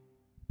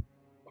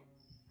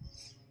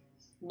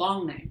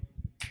 Long name.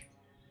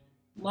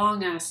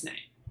 Long ass name.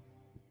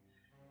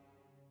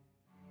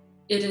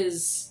 It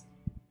is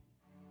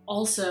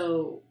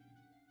also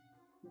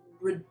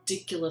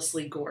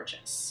ridiculously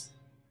gorgeous.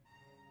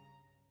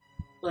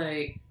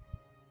 Like,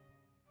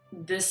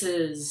 this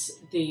is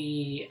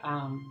the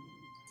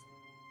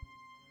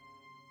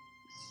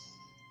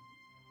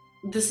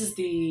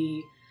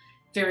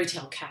fairy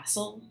tale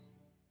castle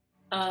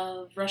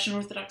of Russian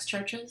Orthodox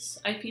churches,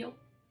 I feel.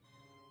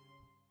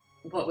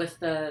 What with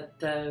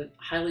the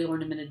highly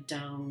ornamented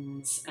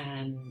domes,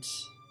 and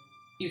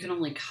you can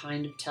only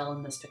kind of tell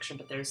in this picture,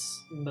 but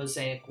there's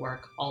mosaic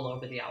work all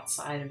over the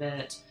outside of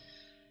it.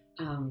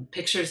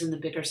 Pictures in the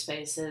bigger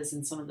spaces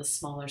and some of the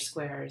smaller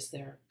squares.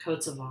 They're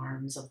coats of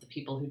arms of the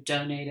people who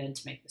donated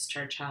to make this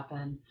church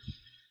happen.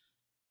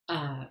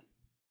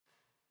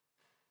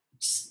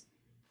 Just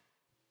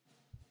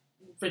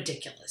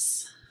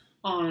ridiculous.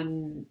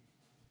 On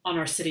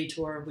our city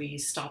tour, we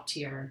stopped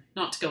here,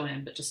 not to go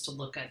in, but just to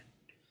look at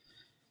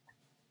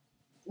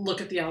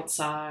the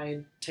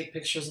outside, take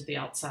pictures of the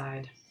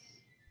outside,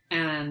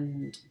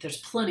 and there's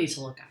plenty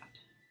to look at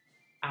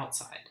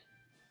outside.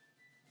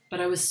 But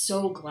I was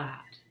so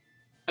glad.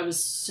 I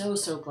was so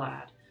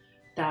glad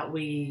that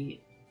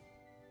we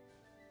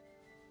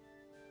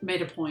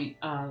made a point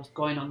of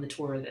going on the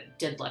tour that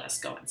did let us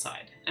go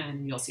inside,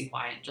 and you'll see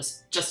why in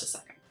just a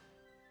second.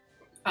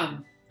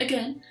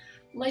 Again,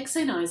 like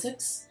St.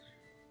 Isaac's,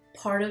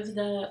 part of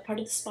the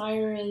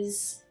spire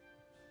is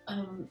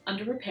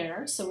under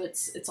repair, so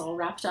it's all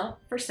wrapped up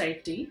for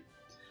safety.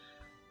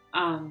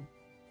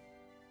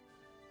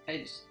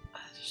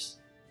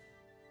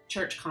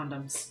 Church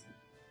condoms.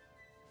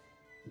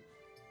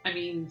 I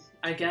mean,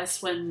 I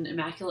guess when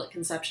Immaculate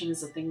Conception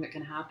is a thing that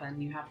can happen,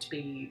 you have to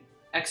be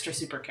extra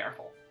super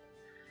careful.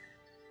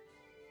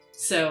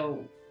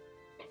 So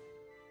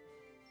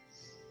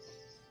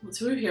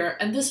let's move here,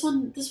 and this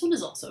one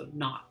is also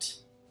not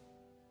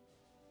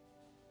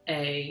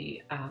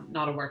a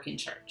working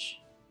church.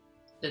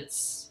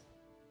 It's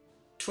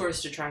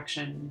tourist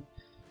attraction,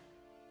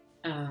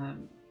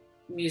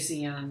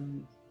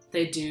 museum.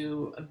 They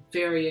do a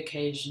very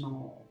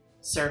occasional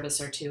service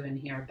or two in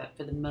here, but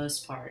for the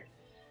most part,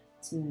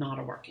 it's not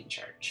a working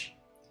church.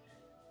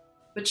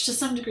 Which to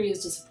some degree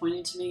is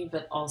disappointing to me,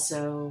 but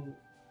also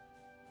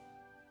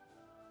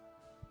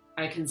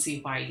I can see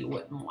why you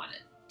wouldn't want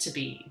it to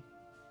be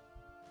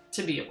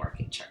a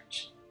working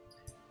church.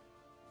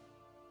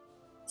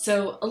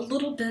 So a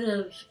little bit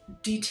of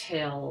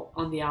detail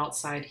on the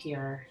outside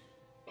here,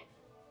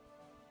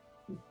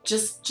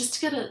 just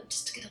to get a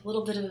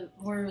little bit of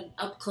more of an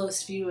up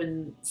close view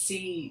and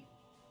see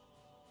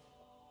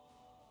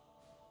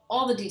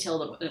all the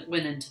detail that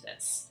went into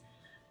this.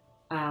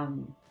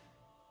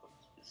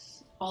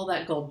 All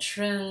that gold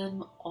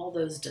trim, all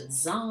those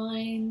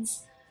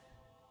designs.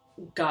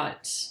 We've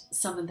got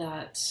some of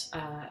that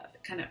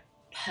kind of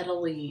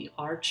petally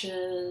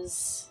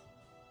arches,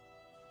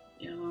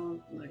 you know,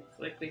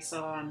 like we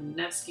saw on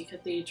Nevsky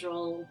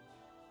Cathedral,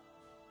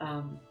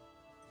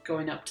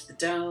 going up to the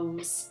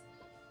domes.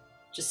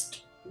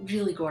 Just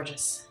really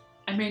gorgeous.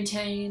 I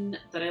maintain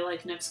that I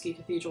like Nevsky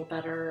Cathedral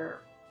better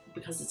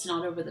because it's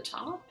not over the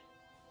top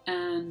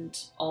and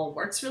all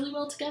works really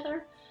well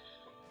together,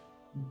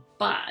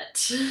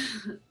 but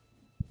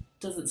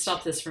doesn't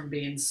stop this from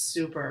being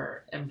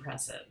super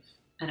impressive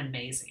and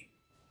amazing.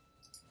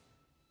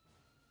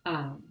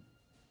 And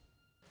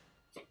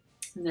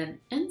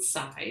then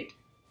inside,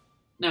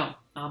 no,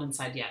 not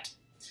inside yet.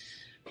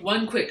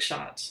 One quick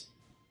shot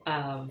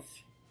of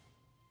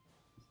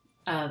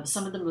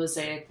some of the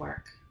mosaic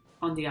work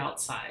on the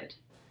outside.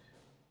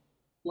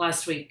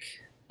 Last week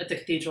at the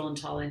cathedral in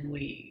Tallinn,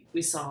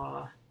 we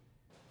saw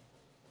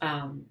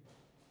a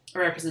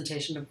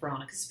representation of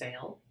Veronica's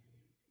veil,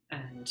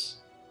 and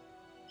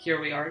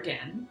here we are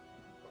again.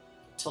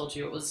 Told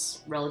you it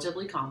was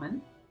relatively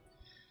common,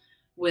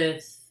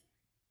 with,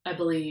 I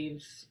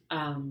believe,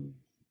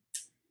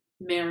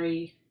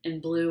 Mary in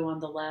blue on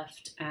the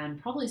left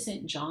and probably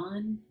St.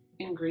 John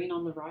in green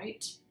on the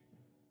right,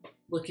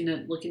 looking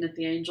at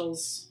the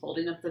angels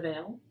holding up the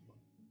veil.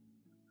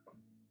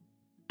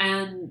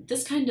 And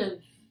this kind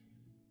of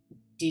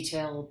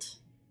detailed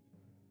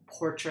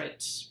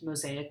portrait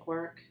mosaic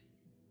work,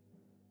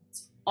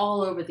 it's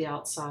all over the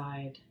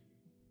outside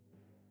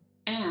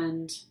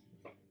and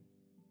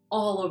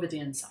all over the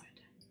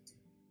inside.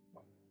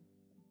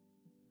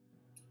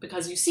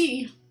 Because you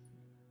see,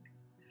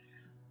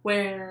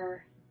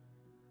 where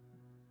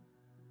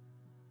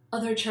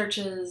other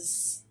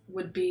churches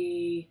would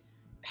be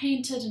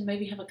painted and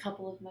maybe have a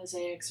couple of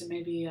mosaics, or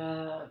maybe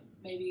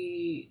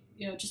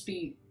just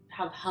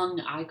have hung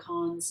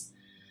icons.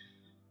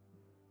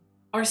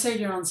 Our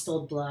Savior on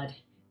Spilled Blood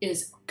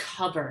is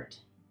covered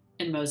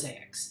in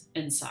mosaics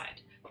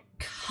inside.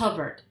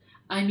 Covered.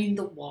 I mean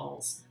the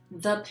walls,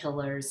 the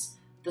pillars,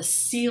 the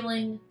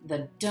ceiling,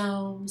 the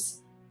domes,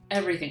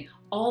 everything.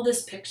 All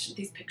these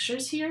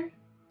pictures here,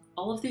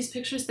 all of these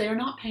pictures, they are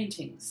not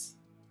paintings.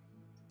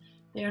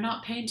 They are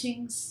not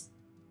paintings.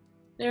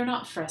 They are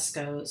not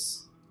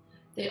frescoes.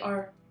 They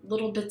are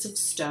little bits of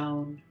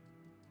stone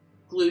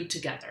glued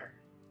together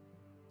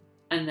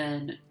and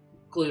then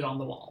glued on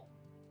the wall.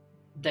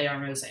 They are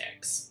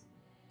mosaics.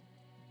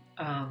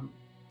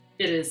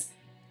 It is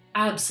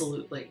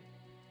absolutely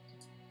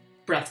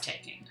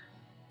breathtaking.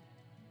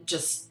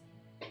 Just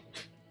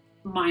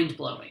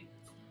mind-blowing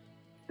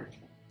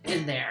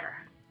in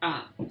there.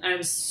 I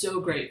was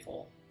so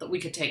grateful that we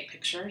could take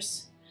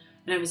pictures.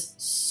 And I was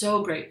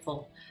so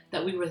grateful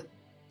that we were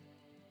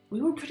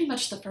pretty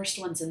much the first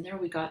ones in there.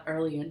 We got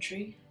early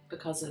entry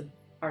because of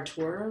our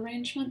tour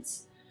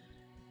arrangements.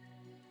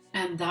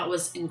 And that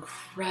was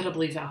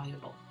incredibly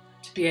valuable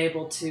to be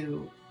able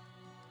to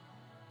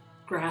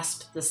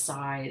grasp the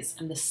size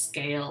and the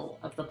scale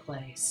of the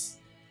place.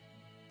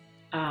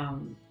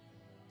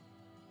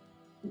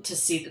 To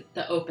see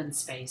the open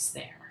space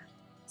there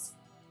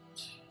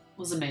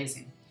was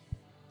amazing.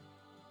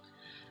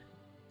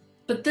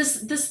 But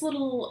this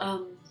little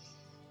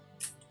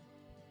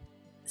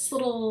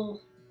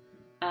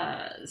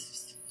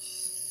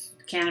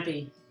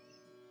canopy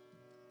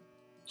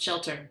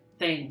shelter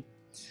thing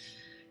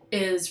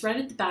is right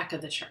at the back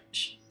of the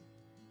church.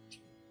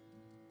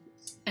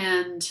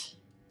 And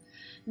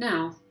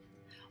now,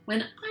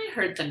 when I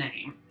heard the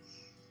name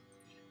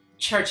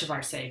Church of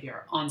Our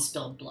Savior on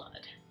Spilled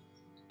Blood,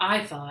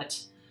 I thought,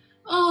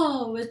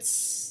 oh,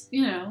 it's,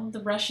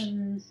 the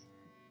Russian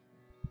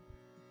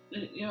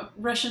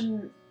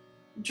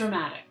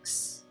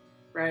dramatics,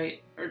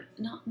 right? Or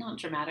not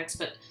dramatics,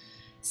 but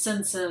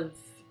sense of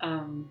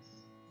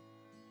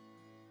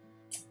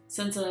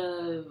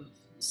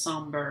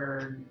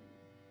somber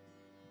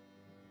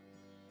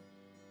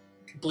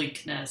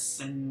bleakness,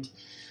 and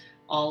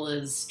all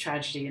is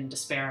tragedy and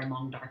despair and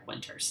long dark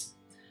winters.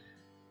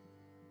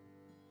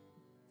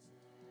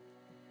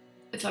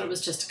 I thought it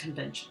was just a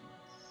convention.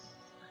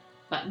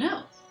 But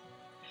no,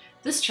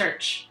 this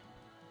church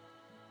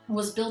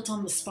was built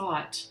on the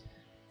spot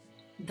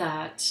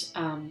that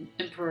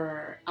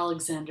Emperor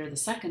Alexander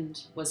II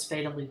was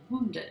fatally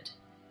wounded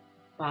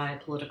by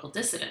political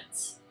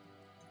dissidents.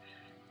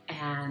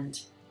 And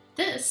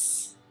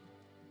this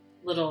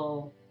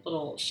little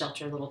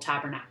shelter, little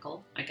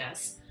tabernacle, I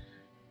guess,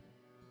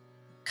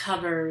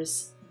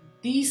 covers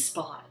the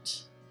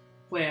spot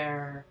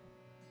where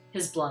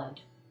his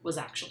blood was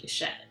actually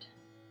shed.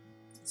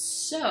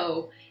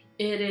 So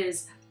it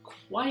is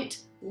quite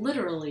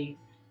literally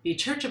the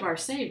Church of Our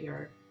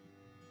Savior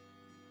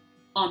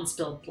on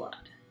spilled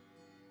blood.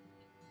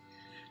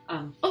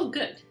 Oh,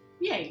 good.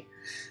 Yay.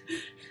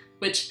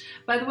 Which,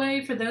 by the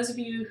way, for those of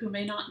you who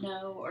may not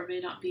know or may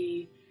not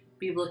be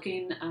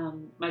looking,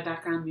 my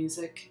background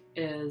music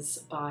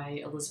is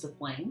by Elizabeth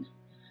Lane,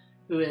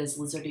 who is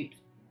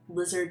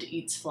Lizard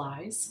Eats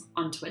Flies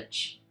on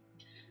Twitch.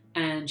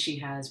 And she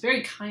has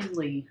very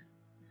kindly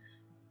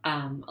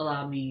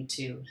allowed me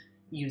to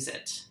use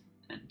it.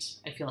 And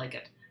I feel like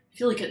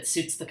it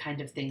suits the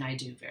kind of thing I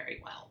do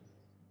very well.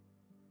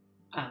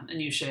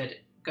 And you should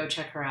go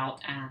check her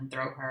out and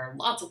throw her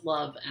lots of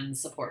love and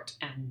support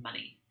and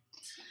money.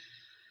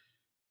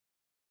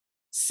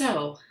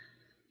 So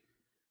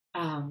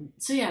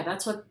yeah,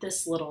 that's what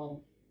this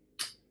little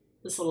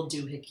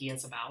doohickey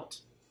is about.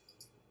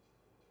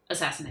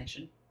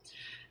 Assassination.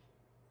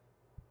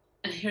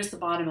 And here's the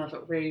bottom of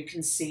it, where you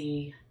can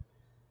see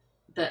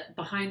that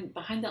behind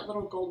that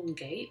little golden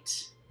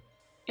gate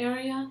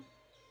area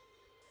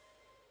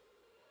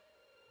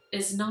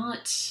is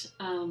not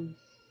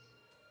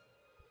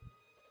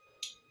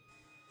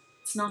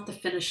it's not the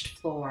finished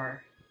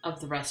floor of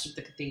the rest of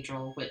the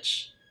cathedral,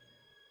 which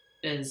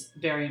is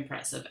very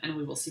impressive, and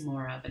we will see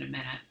more of in a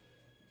minute.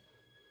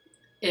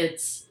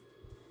 It's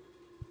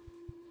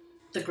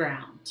the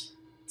ground.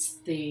 It's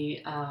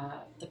the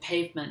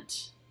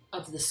pavement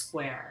of the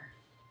square,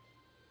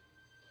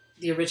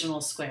 the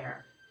original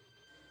square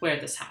where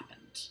this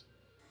happened.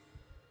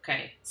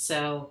 Okay,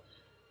 so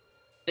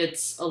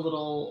it's a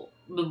little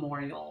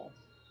memorial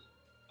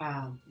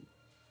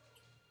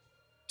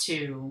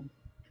to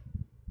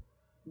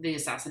the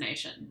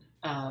assassination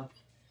of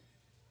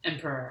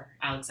Emperor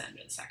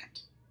Alexander II.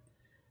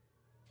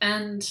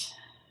 And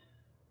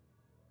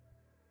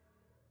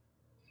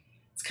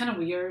it's kind of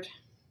weird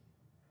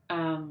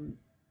the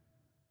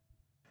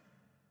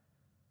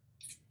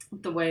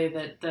way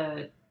that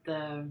the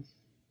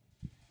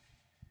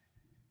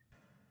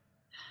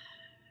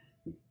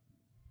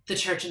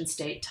church and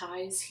state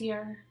ties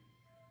here.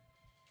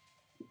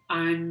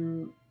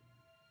 I'm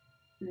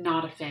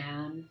not a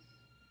fan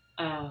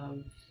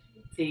of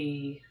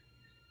the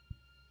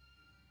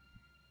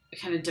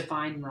kind of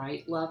divine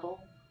right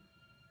level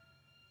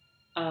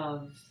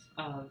of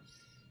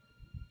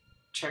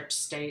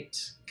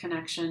church-state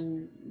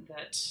connection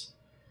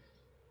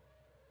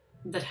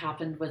that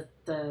happened with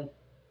the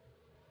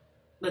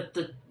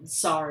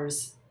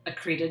Tsars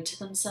accreted to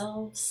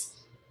themselves.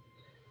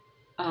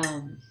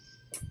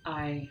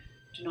 I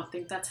do not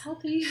think that's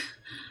healthy.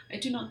 I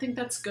do not think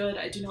that's good.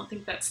 I do not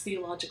think that's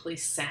theologically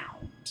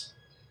sound.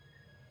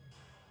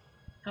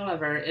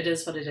 However, it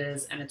is what it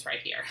is, and it's right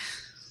here.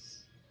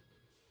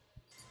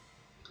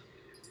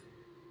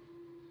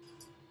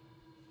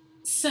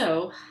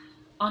 So,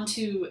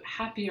 onto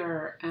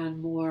happier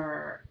and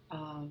more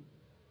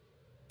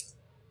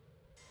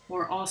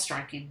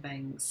awe-striking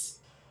things.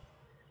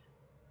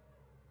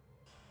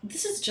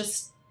 This is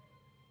just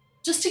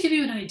to give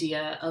you an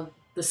idea of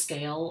the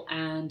scale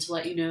and to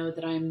let you know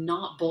that I'm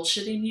not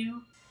bullshitting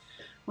you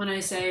when I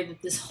say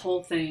that this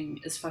whole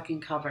thing is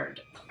fucking covered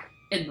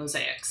in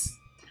mosaics.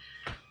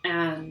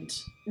 And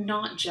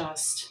not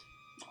just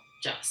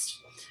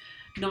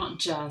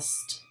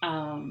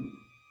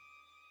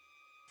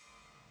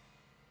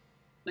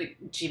like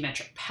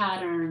geometric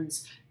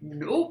patterns.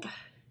 Nope.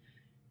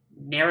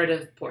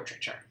 Narrative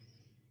portraiture.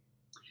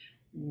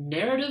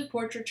 Narrative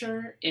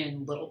portraiture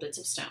in little bits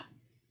of stone.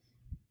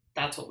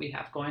 That's what we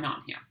have going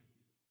on here.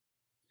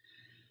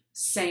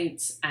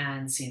 Saints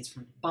and scenes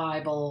from the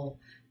Bible,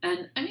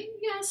 and I mean,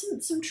 yeah,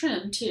 some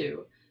trim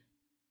too,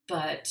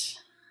 but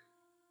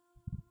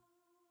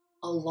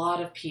a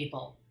lot of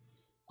people,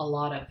 a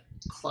lot of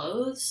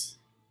clothes,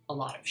 a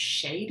lot of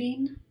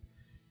shading,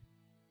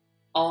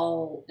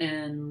 all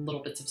in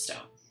little bits of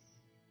stone,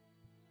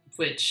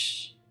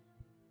 which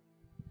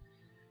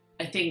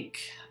I think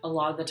a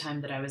lot of the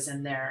time that I was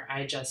in there,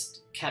 I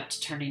just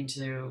kept turning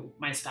to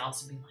my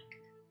spouse and being like,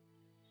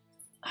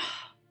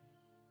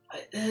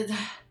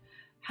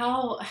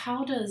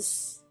 how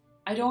does,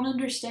 I don't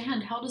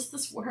understand. How does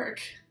this work?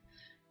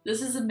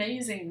 This is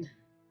amazing.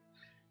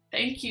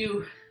 Thank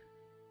you.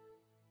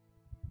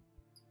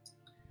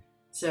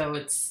 So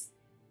it's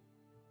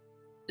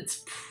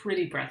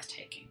pretty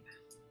breathtaking.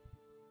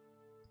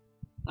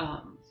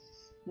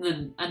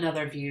 Then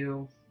another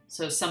view.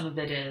 So some of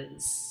it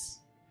is,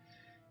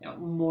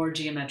 more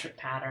geometric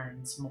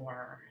patterns,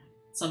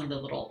 some of the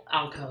little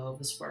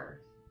alcoves were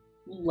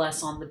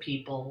less on the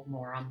people,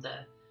 more on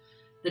the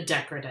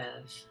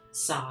decorative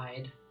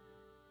side.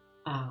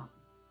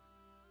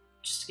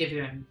 Just to give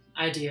you an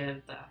idea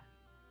of the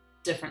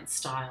different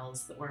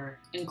styles that were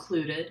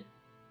included.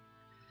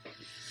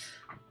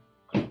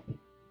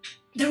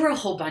 There were a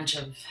whole bunch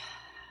of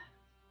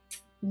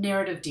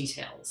narrative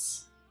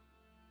details,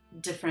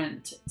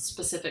 different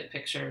specific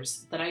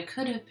pictures that I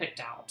could have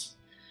picked out,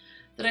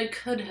 that I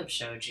could have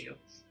showed you.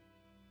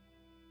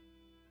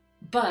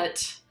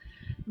 But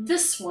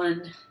this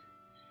one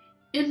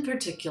in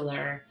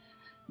particular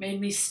made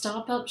me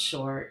stop up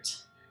short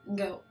and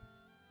go,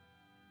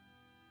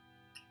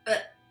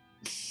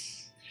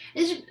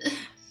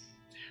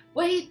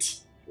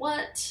 wait,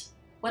 what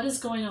is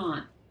going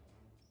on?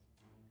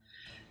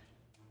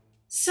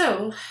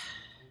 So,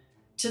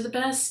 to the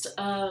best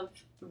of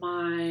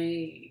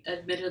my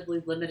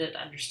admittedly limited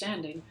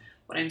understanding,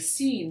 what I'm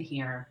seeing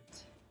here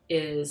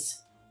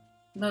is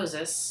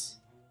Moses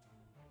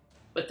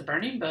with the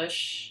burning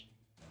bush,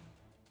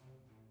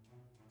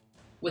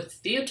 with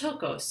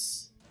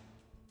Theotokos,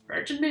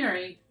 Virgin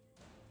Mary,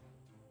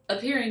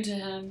 appearing to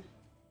him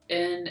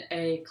in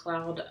a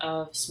cloud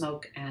of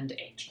smoke and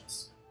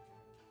angels.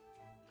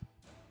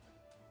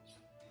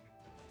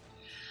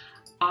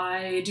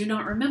 I do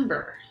not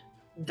remember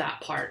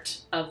that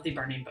part of the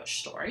burning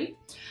bush story.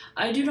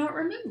 I do not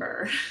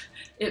remember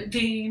it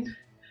being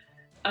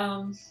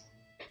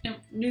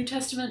New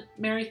Testament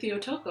Mary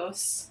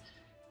Theotokos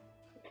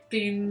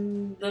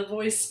being the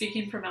voice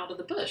speaking from out of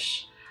the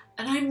bush.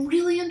 And I'm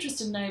really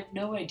interested, and I have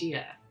no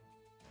idea.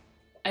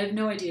 I have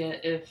no idea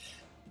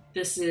if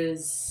this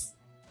is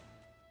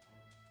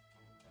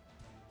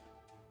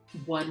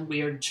one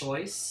weird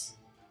choice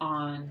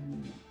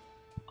on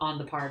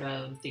the part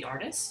of the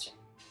artist,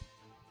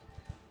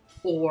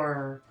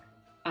 or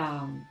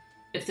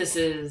if this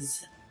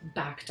is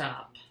backed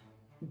up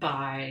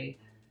by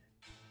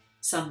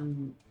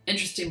some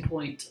interesting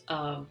point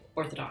of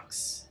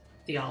Orthodox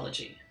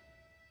theology,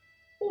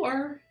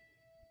 or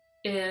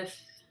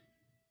if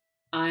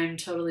I'm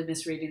totally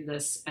misreading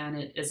this and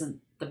it isn't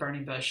the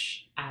burning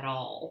bush at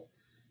all,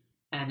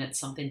 and it's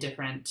something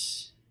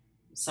different,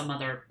 some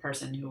other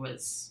person who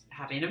was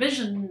having a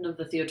vision of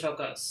the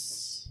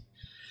Theotokos,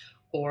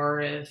 or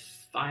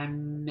if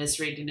I'm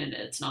misreading it,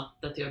 it's not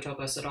the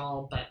Theotokos at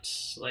all, but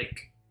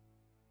like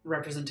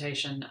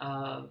representation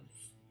of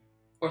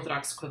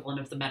Orthodox equivalent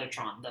of the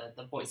Metatron,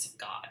 the voice of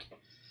God.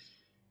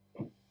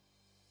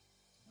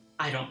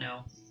 I don't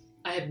know.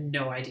 I have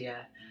no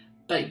idea.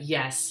 But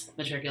yes,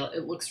 Matricula,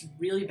 it looks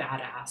really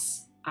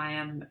badass. I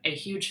am a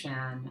huge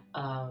fan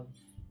of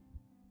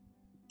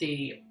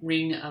the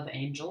Ring of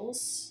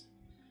Angels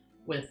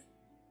with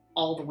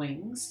all the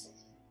wings.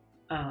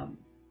 And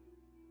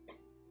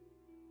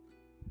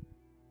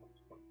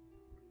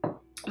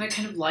I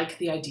kind of like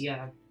the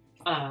idea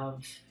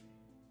of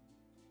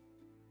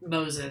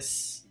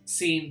Moses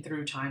seen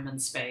through time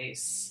and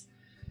space,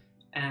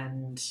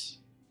 and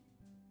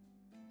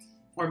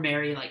or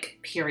Mary like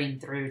peering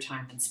through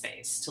time and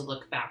space to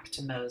look back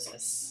to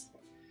Moses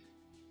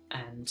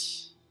and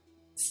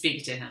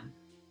speak to him.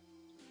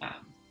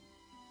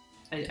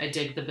 I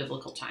dig the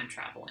biblical time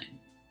traveling,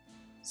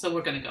 so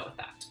we're gonna go with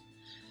that.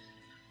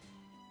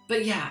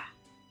 But yeah,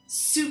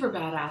 super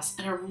badass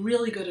and a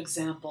really good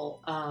example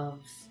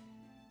of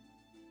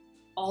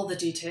all the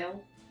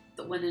detail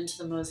that went into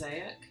the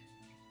mosaic.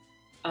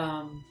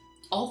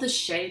 All the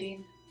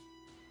shading,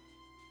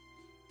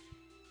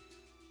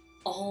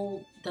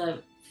 all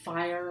the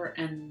fire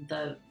and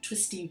the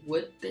twisty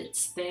wood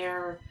bits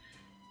there,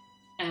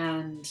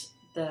 and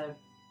the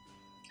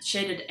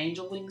shaded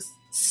angel wings,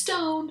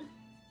 stone,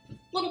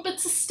 little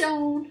bits of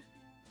stone.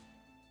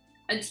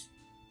 I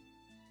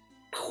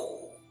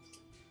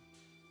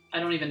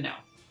don't even know.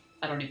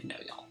 I don't even know,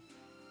 y'all.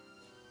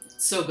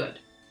 It's so good.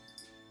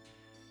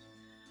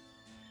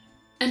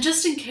 And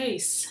just in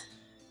case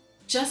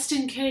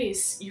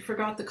you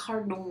forgot the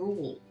cardinal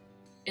rule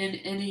in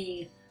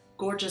any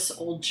gorgeous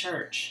old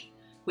church,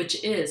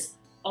 which is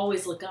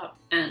always look up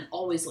and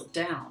always look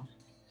down,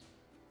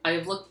 I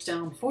have looked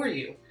down for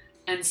you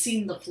and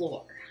seen the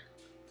floor,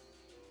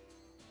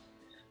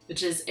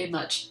 which is a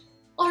much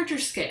larger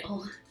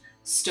scale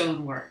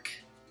stonework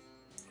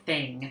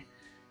thing.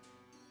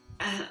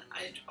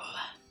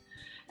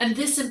 And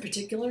this in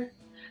particular,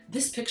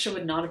 this picture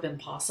would not have been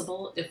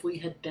possible if we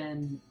had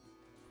been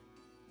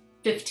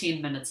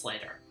 15 minutes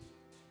later,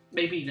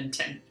 maybe even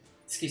 10,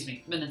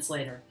 minutes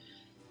later,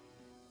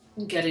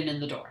 getting in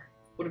the door.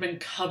 Would have been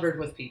covered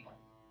with people.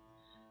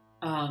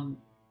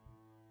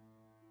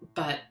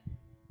 But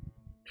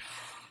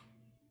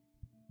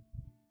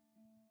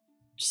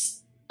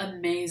just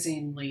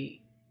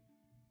amazingly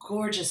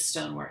gorgeous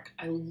stonework.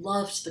 I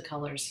loved the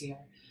colors here.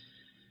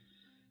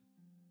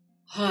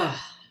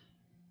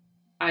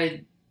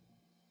 I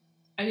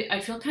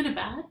feel kind of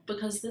bad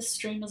because this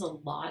stream is a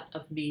lot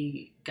of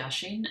me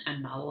gushing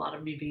and not a lot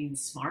of me being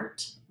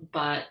smart,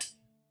 but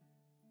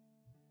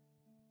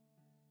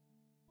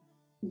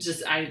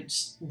just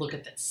look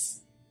at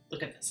this.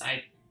 Look at this.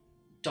 I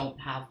don't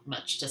have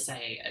much to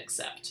say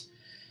except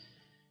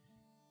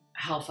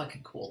how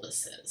fucking cool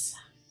this is.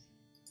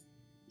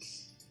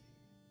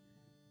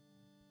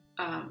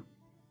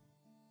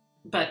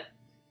 But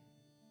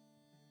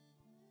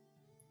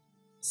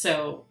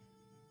so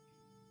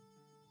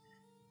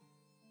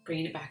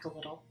bringing it back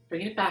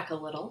a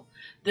little.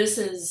 This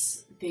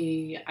is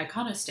the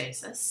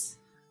iconostasis,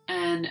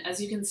 and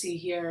as you can see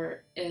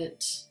here,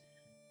 it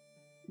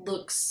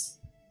looks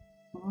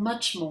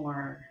much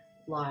more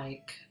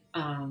like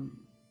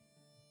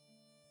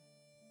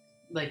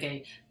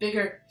a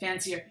bigger,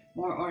 fancier,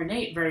 more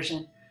ornate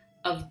version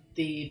of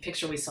the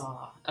picture we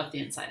saw of the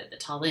inside of the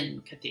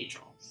Tallinn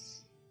Cathedral.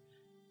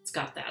 It's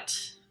got the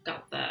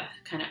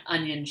kind of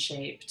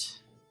onion-shaped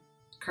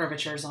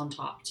curvatures on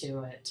top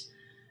to it.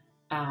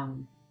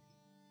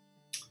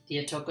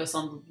 Theotokos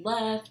on the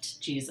left,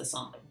 Jesus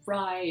on the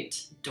right,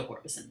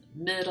 doors in the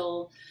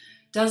middle.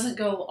 Doesn't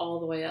go all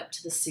the way up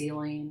to the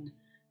ceiling.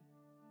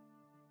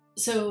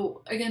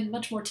 So again,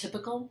 much more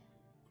typical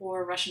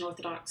for Russian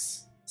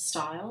Orthodox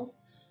style.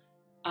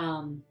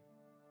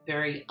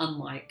 Very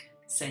unlike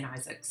St.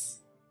 Isaac's.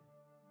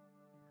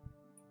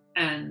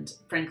 And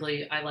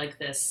frankly, I like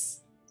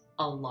this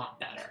a lot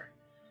better.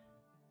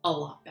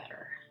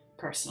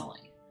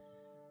 Personally.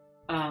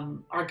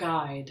 Our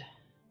guide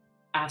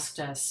asked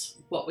us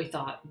what we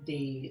thought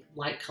the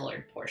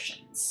light-colored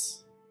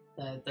portions,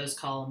 those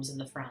columns in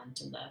the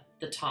front and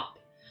the top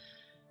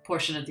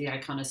portion of the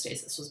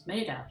iconostasis was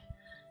made of.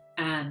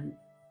 And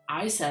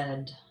I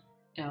said,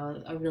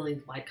 a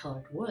really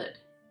light-colored wood.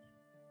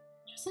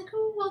 She was like,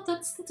 oh, well,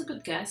 that's a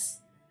good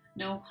guess.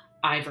 No,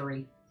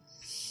 ivory.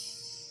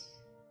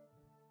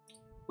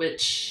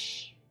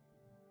 Which,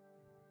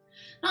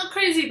 not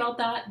crazy about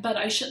that, but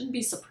I shouldn't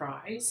be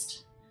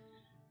surprised,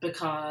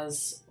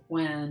 because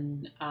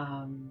when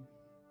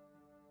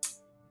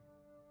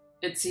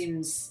it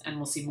seems, and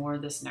we'll see more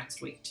of this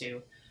next week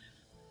too,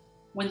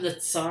 when the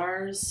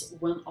Tsars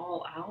went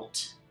all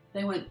out,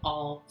 they went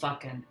all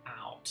fucking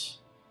out.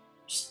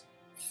 Just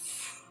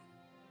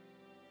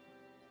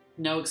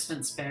no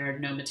expense spared,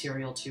 no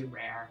material too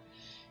rare.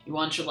 You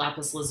want your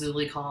lapis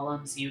lazuli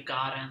columns, you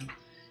got them.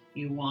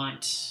 You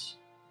want,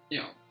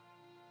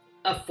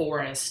 a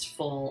forest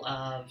full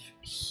of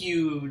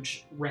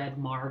huge red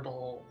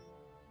marble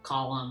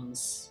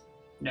columns,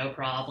 no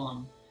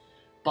problem.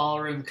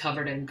 Ballroom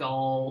covered in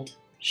gold,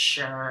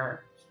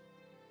 sure.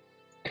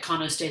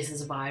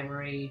 Iconostasis of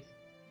ivory,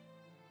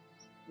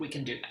 we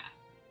can do that.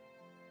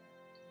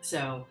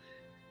 So,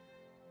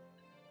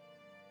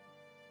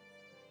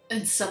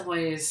 in some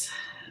ways,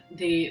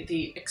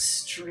 the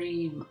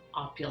extreme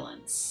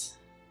opulence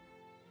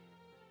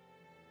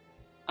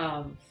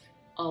of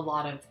a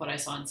lot of what I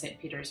saw in St.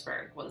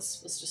 Petersburg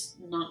was just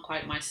not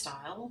quite my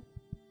style.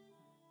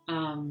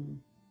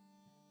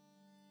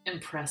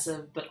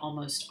 Impressive, but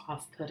almost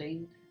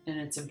off-putting in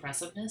its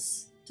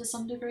impressiveness to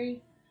some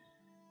degree.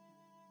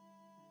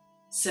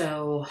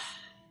 So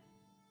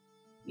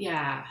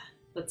yeah,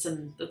 that's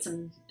an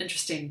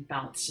interesting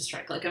balance to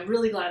strike. Like, I'm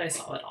really glad I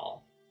saw it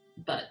all,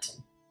 but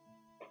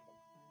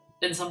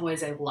in some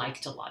ways I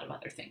liked a lot of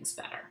other things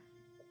better.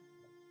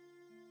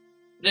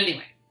 But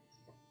anyway,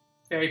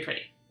 very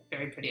pretty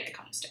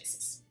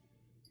iconostasis.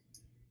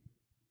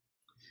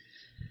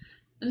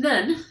 And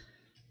then,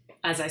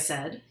 as I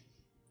said,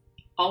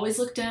 always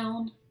look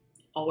down,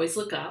 always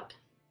look up,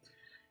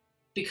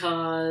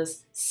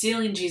 because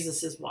Ceiling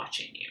Jesus is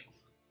watching you.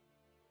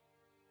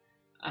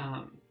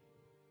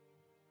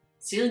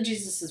 Ceiling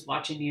Jesus is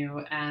watching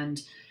you,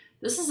 and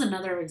this is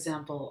another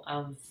example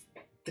of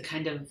the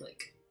kind of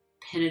like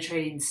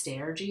penetrating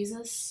stare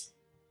Jesus,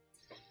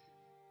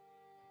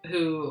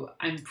 who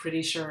I'm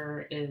pretty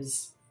sure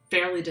is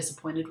fairly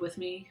disappointed with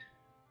me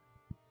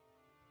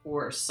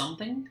or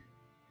something,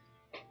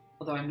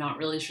 although I'm not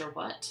really sure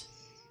what.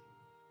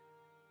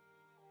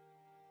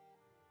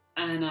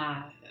 And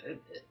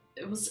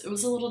it was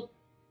a little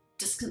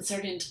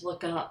disconcerting to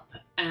look up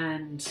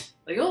and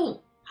like,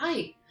 oh,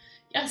 hi,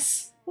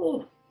 yes,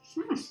 oh,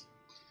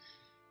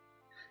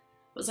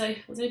 was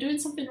I doing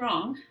something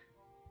wrong?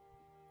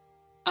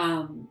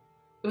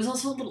 It was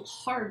also a little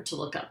hard to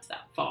look up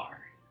that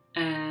far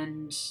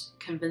and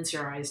convince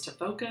your eyes to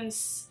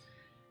focus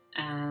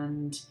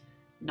and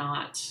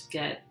not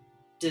get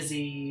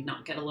dizzy,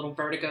 not get a little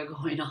vertigo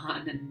going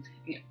on, and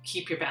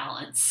keep your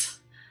balance.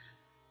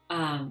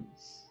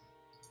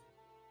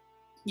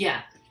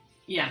 Yeah,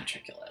 I'm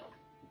articulate.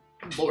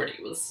 Lordy,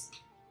 it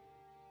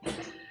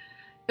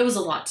was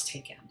a lot to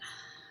take in.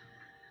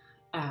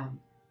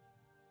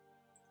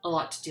 A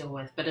lot to deal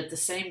with, but at the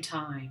same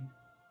time,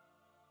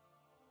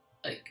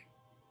 like,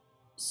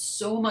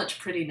 so much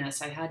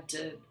prettiness, I had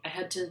to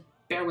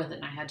bear with it,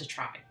 and I had to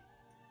try.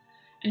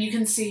 And you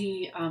can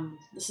see,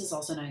 this is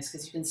also nice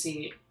because you can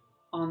see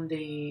on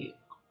the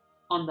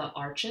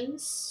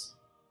arches,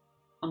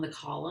 on the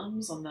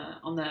columns, on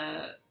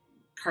the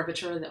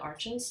curvature of the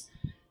arches,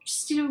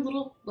 just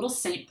little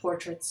saint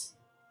portraits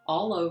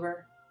all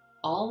over,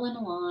 all in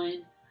a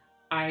line.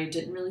 I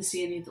didn't really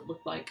see any that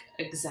looked like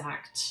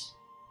exact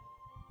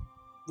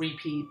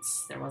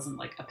repeats. There wasn't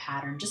like a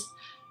pattern, just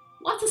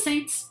lots of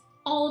saints,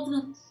 all of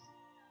them,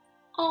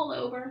 all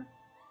over.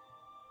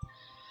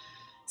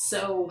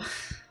 So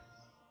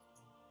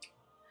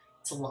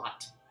it's a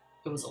lot.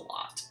 It was a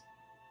lot.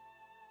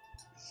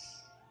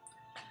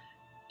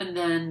 And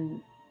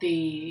then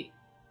the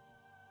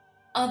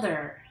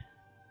other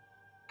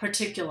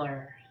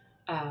particular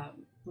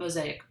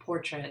mosaic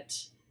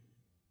portrait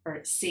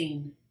or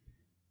scene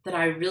that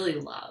I really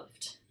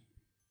loved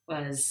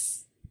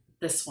was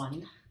this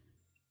one.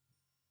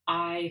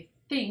 I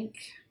think,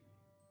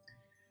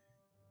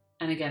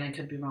 and again, I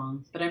could be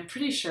wrong, but I'm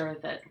pretty sure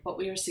that what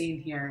we are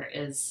seeing here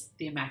is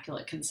the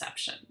Immaculate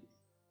Conception.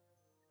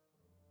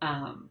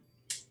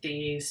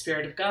 The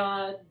Spirit of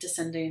God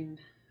descending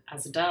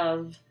as a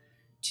dove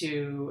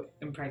to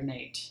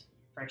impregnate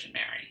Virgin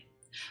Mary.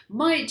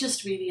 Might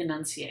just be the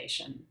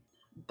Annunciation,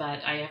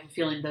 but I have a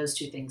feeling those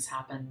two things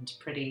happened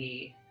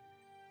pretty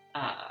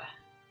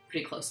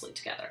closely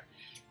together.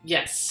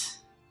 Yes,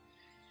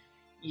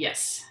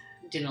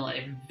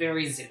 Dinale,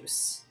 very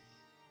Zeus.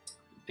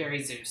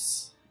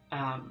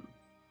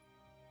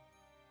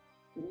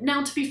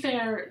 Now, to be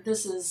fair,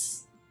 this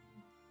is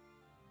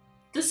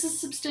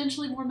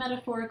substantially more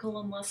metaphorical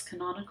and less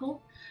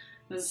canonical.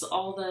 This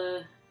all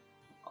the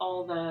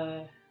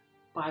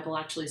Bible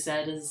actually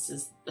said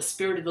is the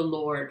Spirit of the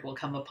Lord will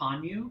come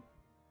upon you.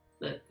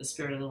 The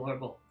Spirit of the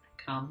Lord will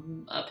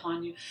come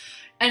upon you.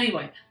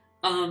 Anyway,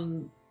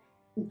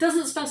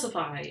 doesn't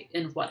specify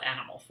in what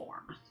animal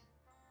form.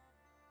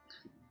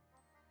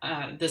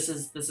 This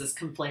is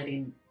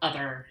conflating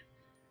other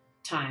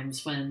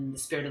times when the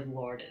Spirit of the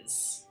Lord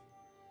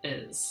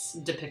is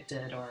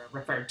depicted or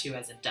referred to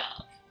as a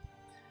dove.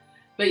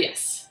 But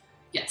yes,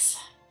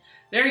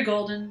 very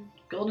golden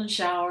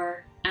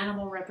shower,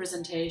 animal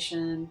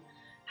representation,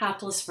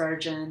 hapless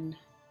virgin.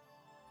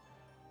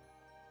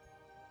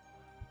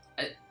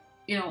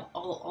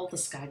 All the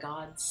sky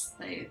gods,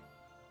 they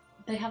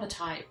have a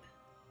type.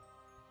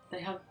 They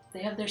have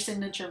their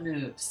signature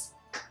moves.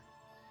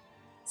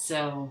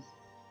 So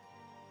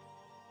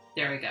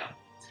there we go.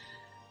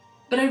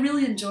 But I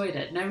really enjoyed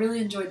it, and I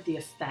really enjoyed the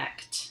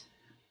effect,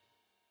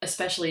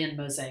 especially in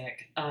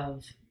mosaic,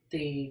 of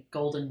the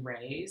golden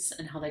rays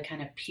and how they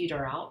kind of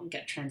peter out and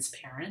get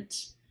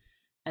transparent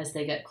as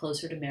they get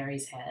closer to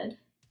Mary's head.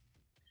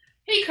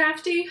 Hey,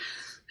 Crafty!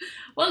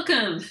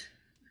 Welcome!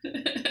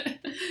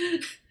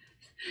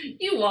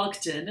 You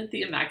walked in at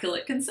the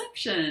Immaculate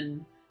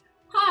Conception.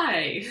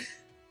 Hi!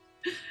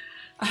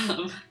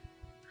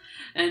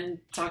 And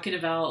talking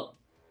about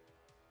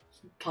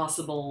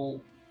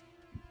possible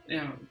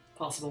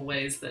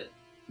ways that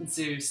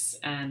Zeus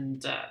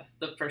and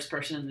the first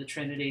person in the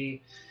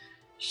Trinity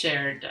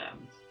shared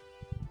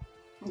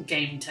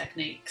game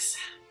techniques.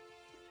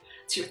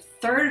 It's your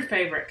third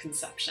favorite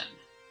conception.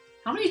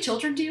 How many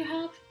children do you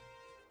have?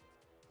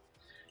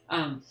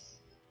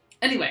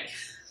 Anyway,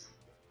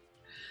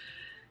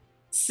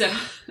 so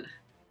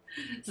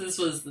So this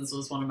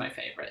was one of my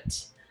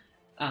favorites.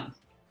 Haha,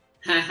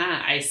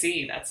 I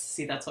see. That's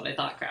what I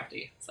thought,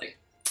 Crafty. It's like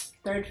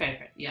third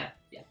favorite. Yeah,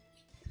 yeah.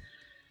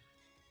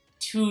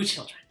 2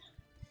 children.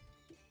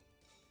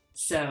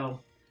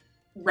 So,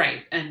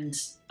 right, and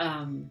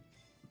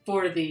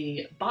for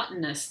the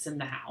botanists in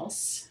the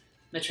house,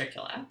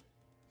 matricula,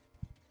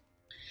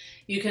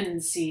 you can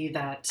see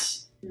that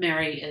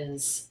Mary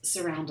is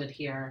surrounded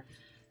here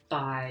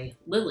by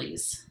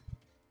lilies,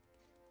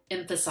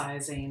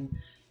 emphasizing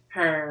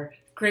her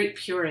great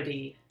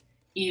purity,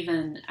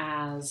 even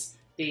as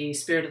the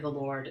Spirit of the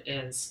Lord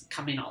is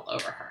coming all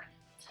over her.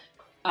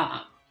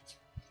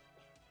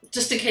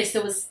 Just in case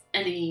there was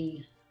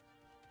any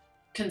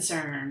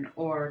concern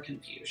or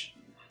confusion.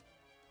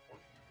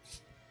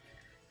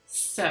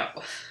 So,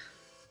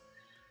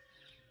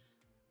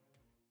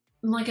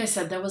 like I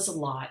said, there was a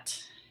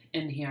lot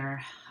in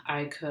here.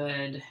 I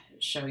could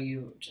show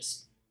you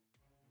just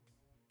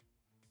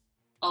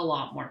a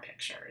lot more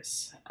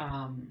pictures.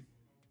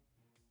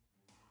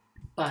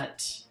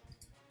 But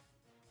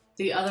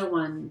the other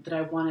one that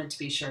I wanted to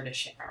be sure to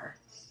share.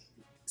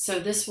 So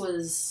this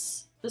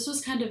was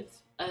kind of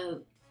a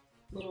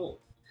little.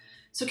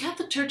 So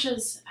Catholic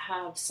churches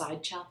have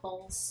side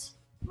chapels,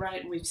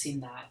 right? And we've seen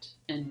that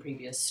in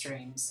previous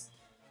streams.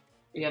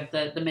 You have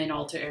the main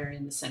altar area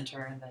in the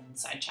center, and then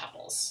side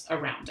chapels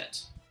around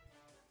it.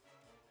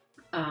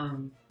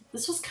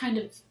 This was kind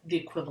of the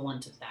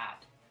equivalent of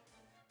that.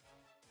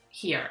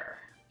 Here,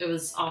 it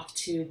was off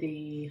to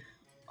the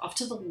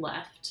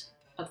left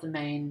of the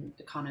main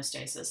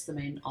iconostasis, the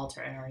main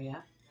altar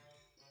area.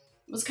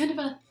 It was kind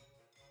of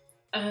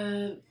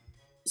a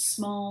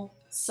small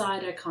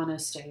side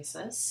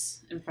iconostasis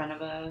in front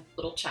of a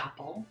little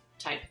chapel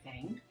type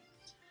thing,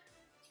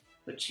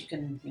 which you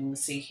can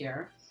see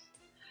here.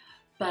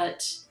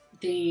 But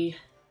the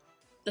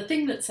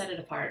thing that set it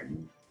apart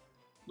and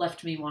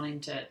left me wanting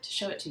to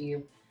show it to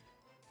you,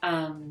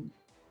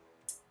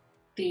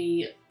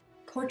 the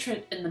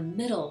portrait in the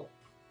middle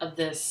of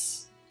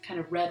this kind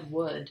of red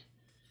wood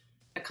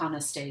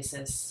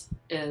iconostasis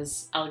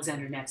is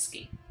Alexander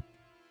Nevsky,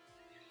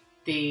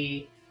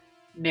 the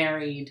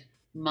married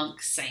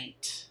monk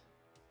saint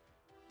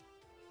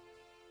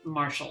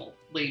martial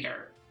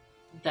leader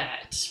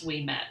that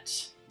we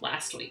met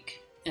last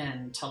week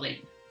in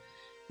Tallinn,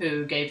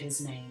 who gave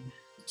his name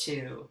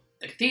to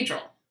the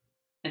cathedral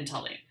in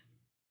Tallinn.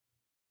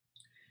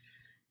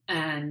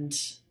 And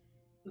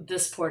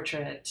this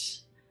portrait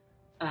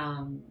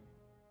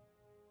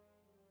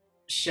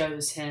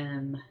shows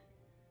him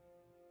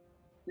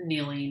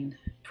kneeling,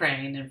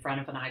 praying in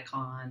front of an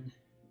icon.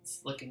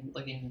 It's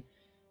looking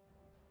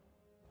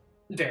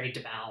very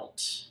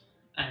devout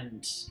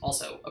and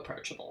also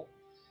approachable.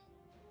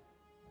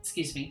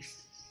 Excuse me.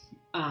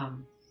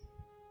 And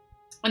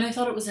I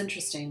thought it was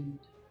interesting.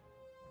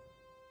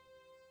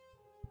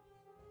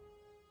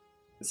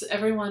 So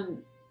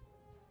everyone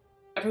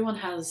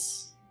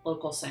has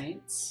local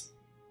saints.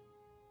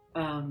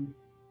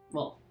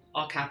 Well,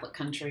 all Catholic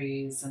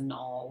countries and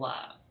all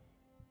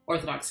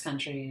Orthodox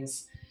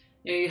countries.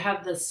 You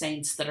have the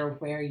saints that are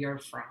where you're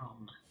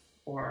from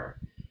or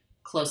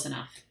close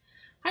enough.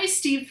 Hi,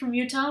 Steve from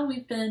Utah.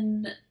 We've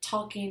been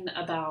talking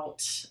about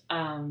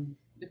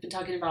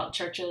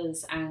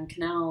churches and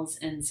canals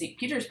in St.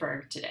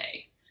 Petersburg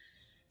today,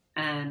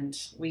 and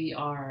we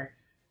are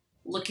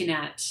looking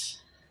at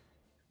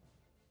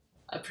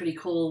a pretty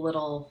cool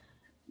little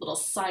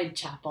side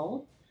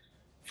chapel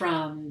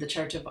from the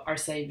Church of Our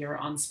Savior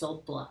on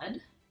Spilled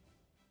Blood.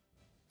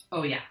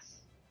 Oh yeah,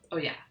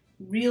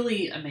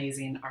 really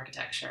amazing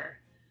architecture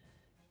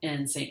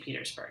in St.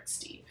 Petersburg,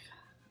 Steve.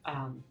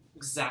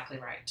 Exactly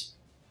right.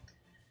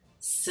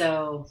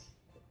 So,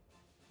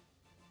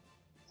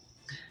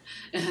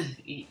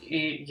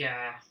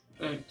 yeah.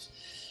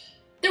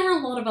 There were a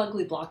lot of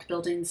ugly block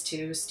buildings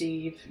too,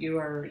 Steve. You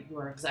are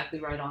exactly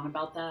right on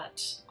about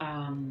that.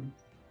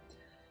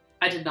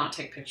 I did not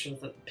take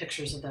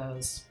pictures of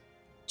those.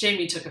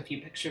 Jamie took a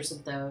few pictures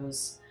of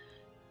those.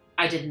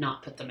 I did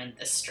not put them in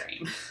this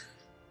stream.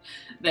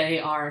 They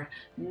are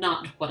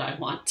not what I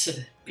want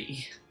to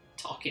be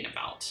talking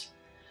about.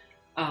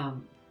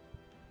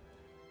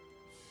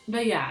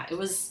 But yeah, it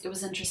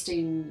was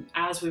interesting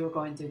as we were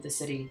going through the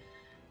city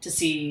to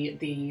see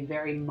the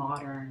very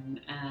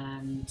modern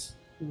and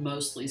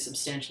mostly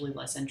substantially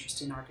less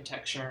interesting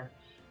architecture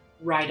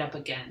right up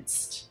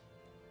against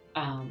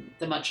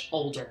the much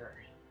older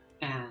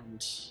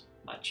and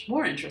much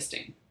more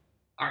interesting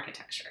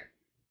architecture.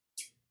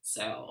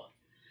 So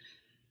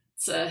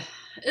it's a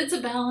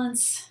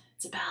balance.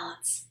 It's a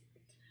balance.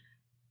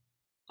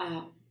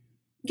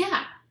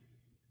 Yeah,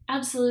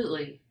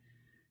 absolutely.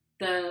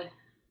 The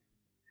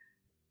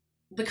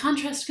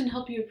contrast can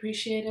help you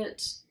appreciate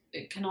it.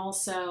 It can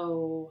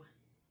also,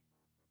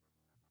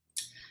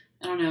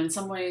 I don't know, in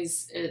some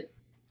ways it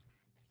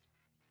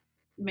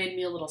made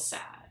me a little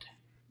sad.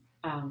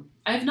 I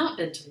have not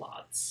been to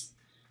Lodz.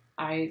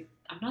 I'm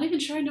not even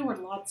sure I know where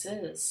Lodz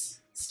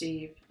is,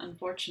 Steve,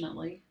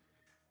 unfortunately.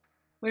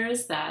 Where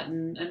is that,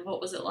 and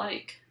what was it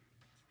like?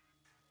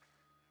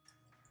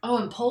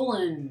 Oh, in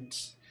Poland.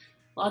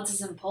 Lodz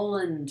is in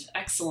Poland.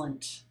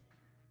 Excellent.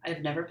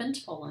 I've never been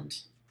to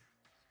Poland.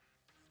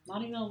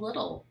 Not even a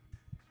little.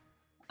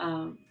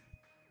 I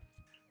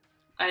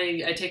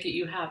take it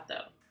you have,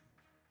 though.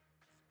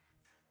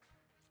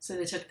 So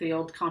they took the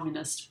old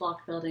communist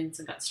block buildings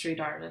and got street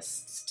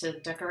artists to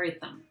decorate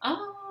them.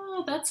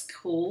 Oh, that's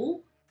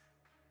cool.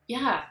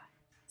 Yeah.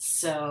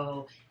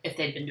 So if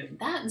they'd been doing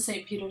that in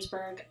St.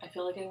 Petersburg, I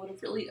feel like I would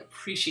have really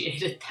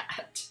appreciated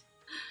that.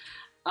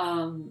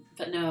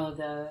 But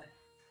no,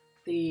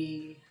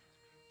 the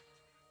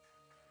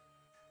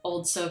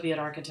old Soviet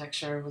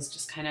architecture was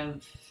just kind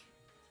of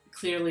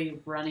clearly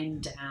running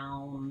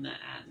down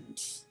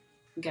and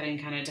getting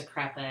kind of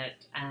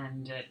decrepit,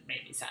 and it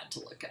made me sad to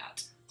look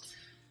at.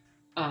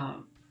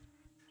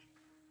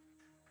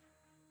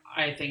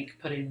 I think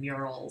putting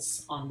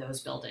murals on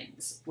those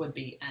buildings would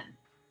be an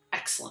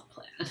excellent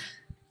plan.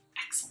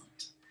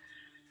 Excellent.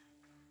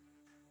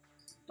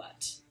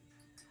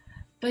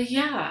 But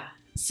yeah,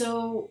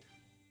 so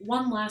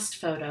one last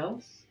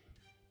photo,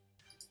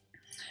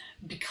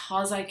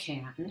 because I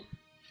can.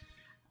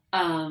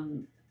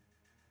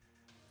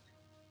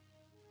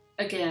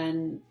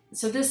 Again,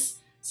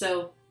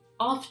 so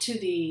off to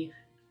the,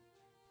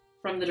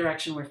 from the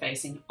direction we're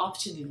facing, off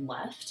to the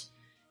left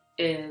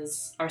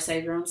is Our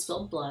Savior on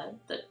Spilled Blood,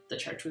 the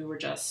church we were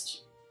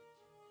just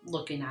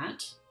looking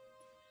at.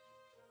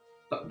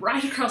 But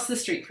right across the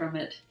street from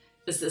it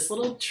is this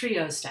little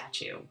trio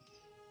statue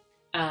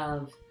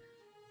of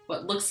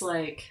what looks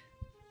like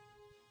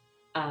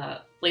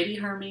Lady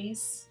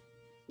Hermes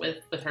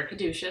with her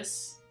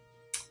caduceus,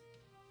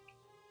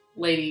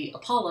 Lady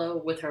Apollo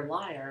with her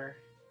lyre,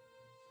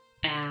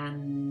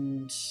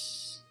 and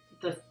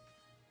the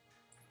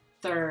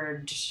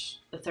third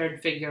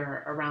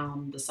figure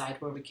around the side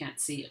where we can't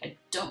see. I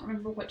don't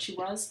remember what she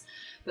was,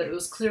 but it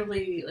was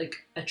clearly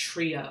like a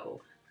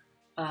trio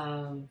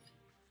of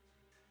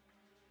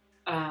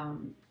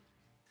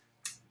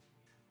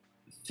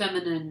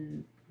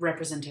feminine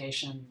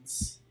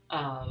representations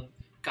of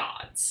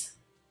gods.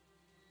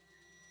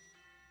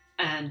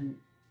 And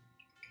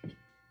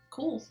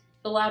cool,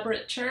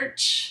 elaborate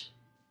church,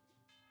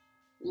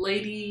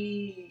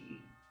 lady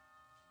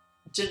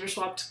gender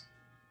swapped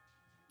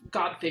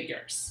god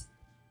figures.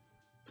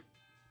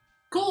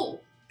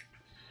 Cool.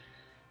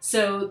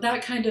 So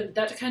that kind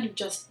of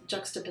just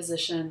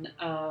juxtaposition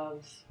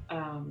of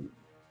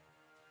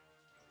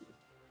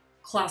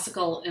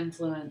classical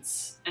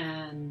influence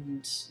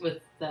and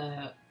with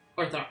the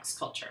Orthodox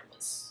culture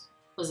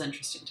was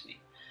interesting to me.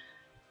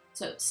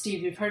 So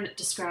Steve, you've heard it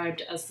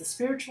described as the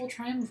spiritual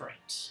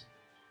triumvirate.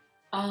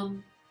 I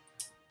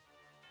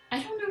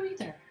don't know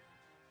either.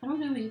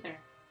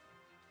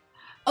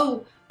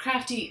 Oh,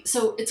 Crafty,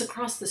 so it's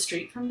across the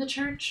street from the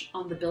church,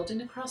 on the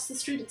building across the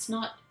street. It's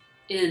not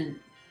in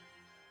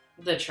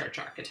the church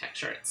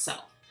architecture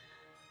itself,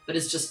 but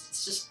it's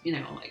just, you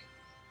know, like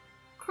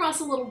across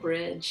a little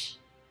bridge.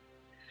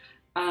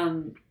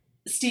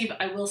 Steve,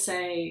 I will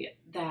say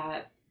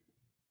that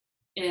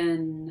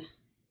in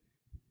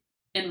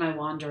my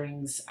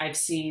wanderings, I've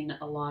seen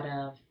a lot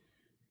of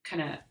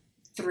kind of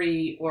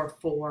 3 or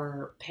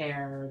 4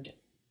 paired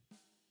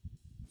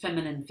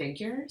feminine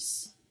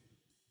figures.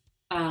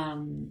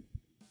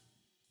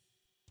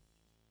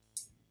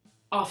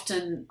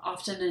 Often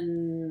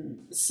in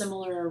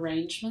similar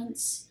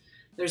arrangements.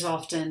 There's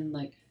often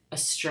like a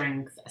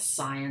strength, a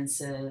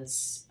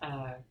sciences,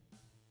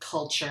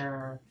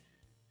 culture,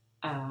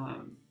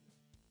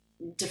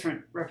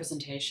 different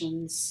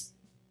representations.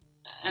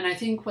 And I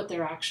think what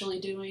they're actually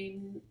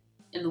doing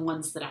in the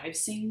ones that I've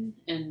seen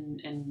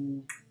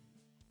in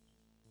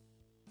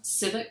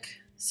civic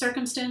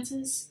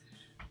circumstances,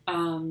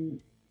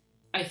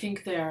 I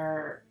think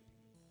they're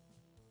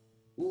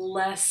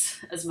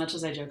less, as much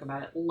as I joke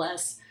about it,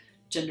 less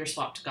gender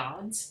swapped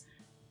gods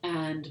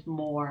and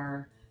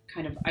more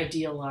kind of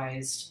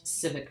idealized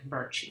civic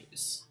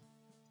virtues.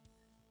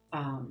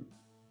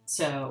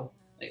 So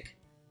like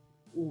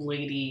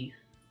Lady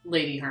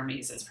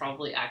Hermes is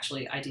probably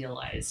actually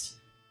idealized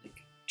like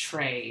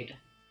trade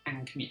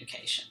and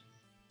communication.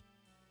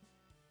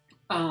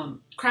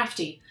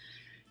 Crafty,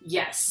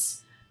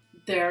 yes,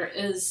 there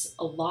is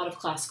a lot of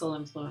classical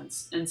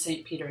influence in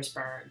St.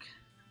 Petersburg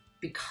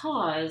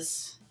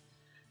because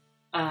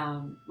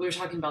we were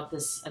talking about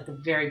this at the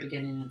very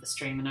beginning of the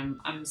stream, and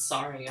I'm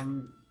sorry,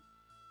 I'm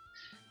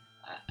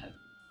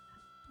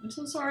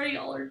so sorry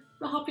y'all are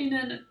hopping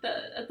in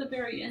at the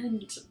very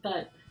end,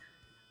 but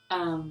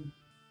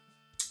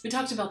we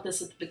talked about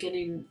this at the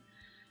beginning,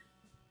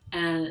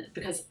 and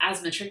because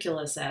as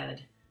Matricula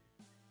said,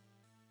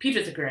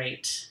 Peter the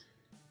Great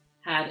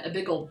had a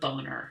big old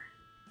boner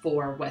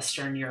for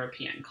Western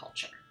European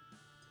culture,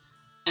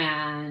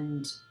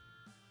 and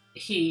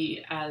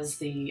he, as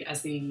the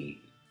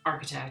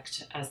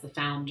architect, as the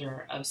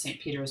founder of St.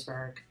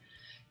 Petersburg,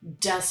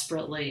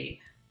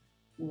 desperately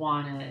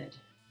wanted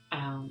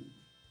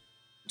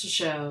to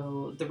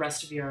show the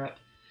rest of Europe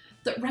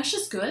that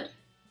Russia's good.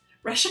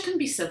 Russia can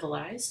be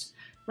civilized.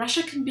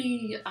 Russia can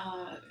be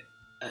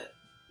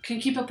can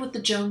keep up with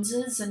the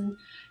Joneses and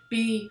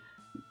be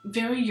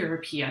very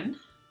European.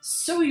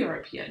 so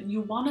European.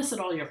 You want us at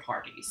all your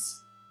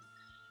parties.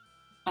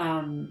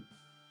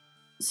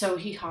 So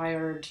he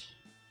hired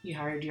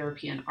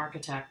European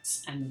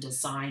architects and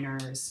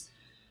designers,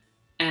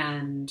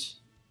 and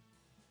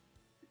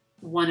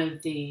one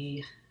of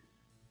the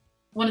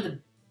other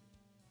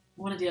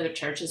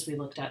churches we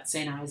looked at,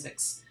 St.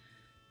 Isaac's,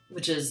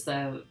 which is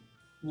the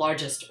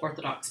largest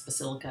Orthodox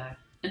basilica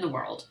in the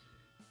world,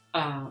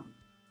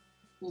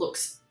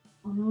 looks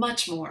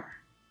much more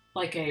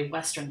like a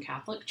Western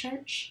Catholic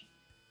church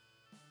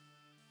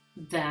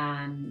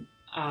than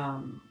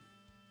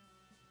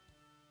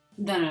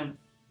a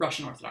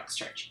Russian Orthodox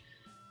church.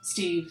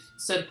 Steve,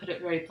 so to put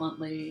it very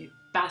bluntly,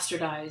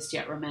 bastardized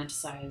yet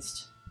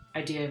romanticized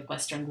idea of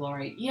Western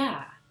glory.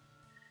 Yeah,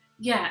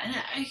 and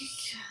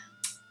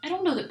I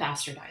don't know that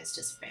bastardized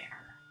is fair.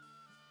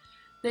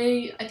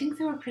 I think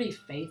they were pretty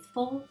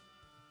faithful,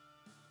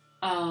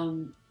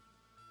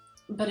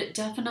 but it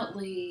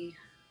definitely,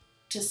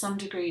 to some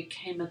degree,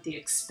 came at the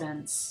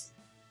expense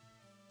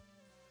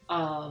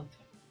of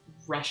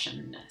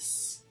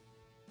Russianness,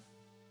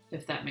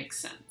 if that makes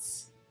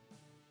sense.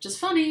 Which is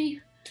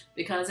funny,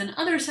 because in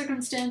other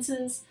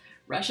circumstances,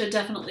 Russia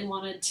definitely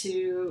wanted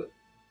to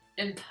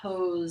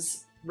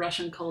impose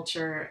Russian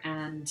culture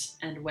and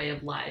way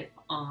of life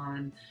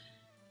on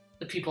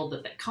the people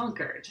that they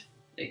conquered.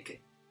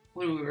 Like,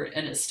 when we were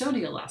in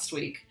Estonia last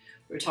week,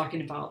 we were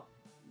talking about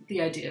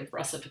the idea of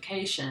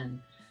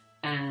Russification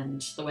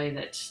and the way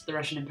that the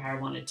Russian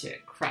Empire wanted to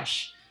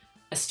crush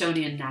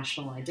Estonian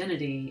national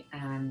identity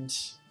and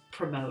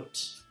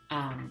promote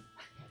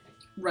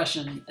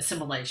Russian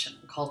assimilation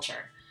and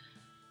culture.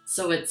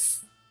 So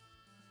it's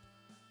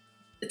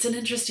an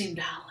interesting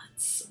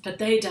balance, but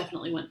they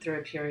definitely went through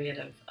a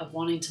period of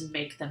wanting to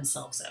make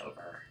themselves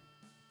over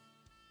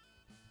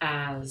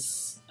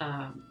as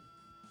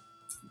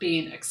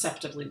being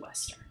acceptably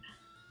Western.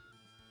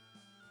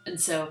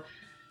 And so,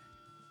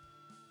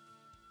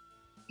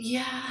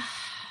 yeah,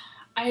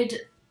 I'd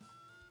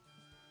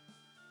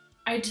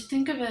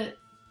think of it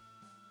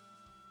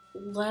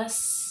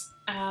less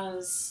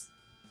as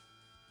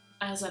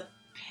a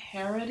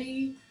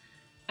parody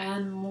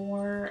and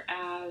more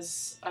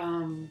as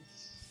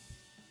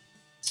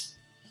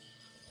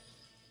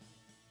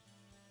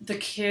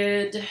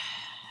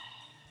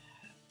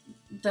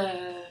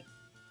the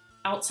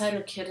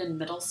outsider kid in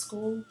middle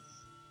school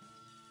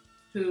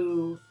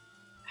who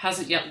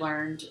hasn't yet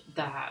learned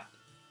that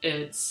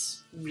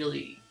it's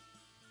really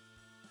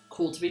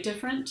cool to be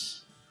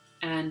different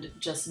and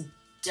just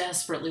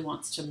desperately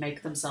wants to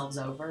make themselves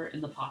over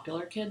in the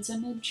popular kid's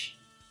image.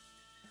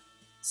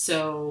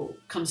 So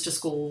comes to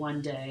school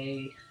one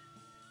day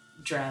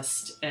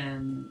dressed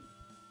in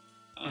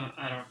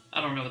I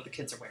don't know what the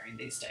kids are wearing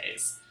these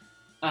days,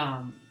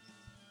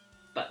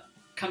 but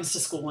comes to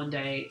school one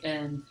day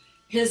in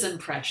his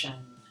impression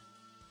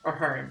or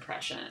her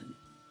impression,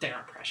 their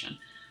impression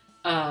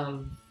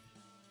of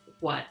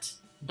what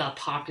the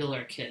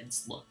popular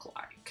kids look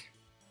like,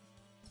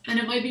 and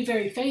it might be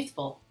very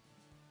faithful,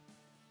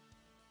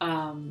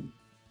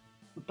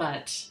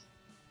 but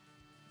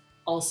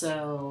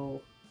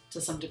also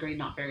to some degree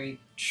not very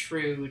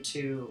true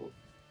to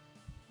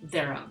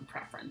their own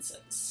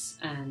preferences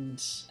and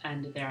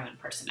their own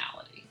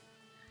personality.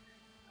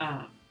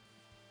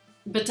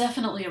 But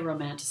definitely a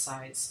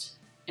romanticized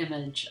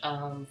image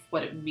of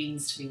what it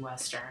means to be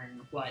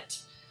Western,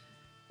 what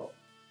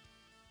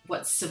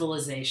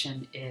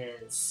civilization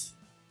is.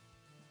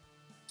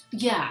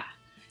 Yeah.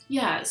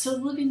 So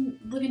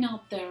living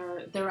out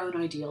their own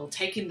ideal,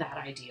 taking that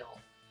ideal,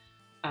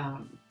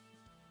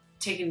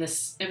 taking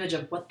this image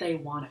of what they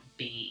want to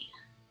be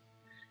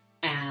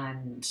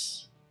and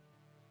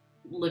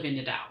living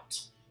it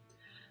out.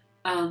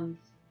 And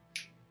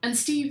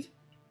Steve,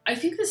 I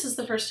think this is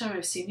the first time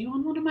I've seen you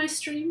on one of my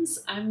streams.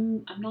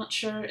 I'm not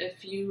sure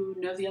if you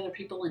know the other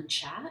people in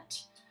chat,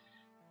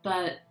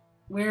 but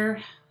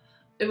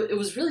it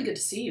was really good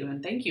to see you,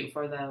 and thank you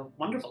for the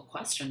wonderful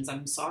questions.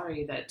 I'm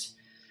sorry that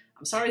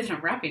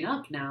I'm wrapping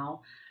up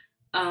now.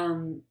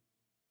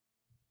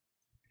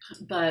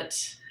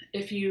 But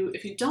if you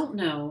don't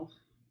know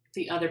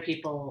the other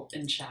people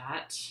in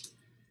chat,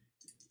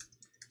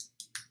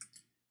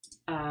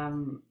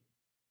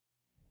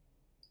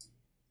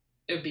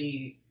 it'd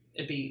be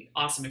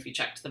awesome if you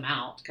checked them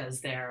out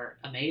because they're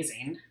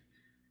amazing.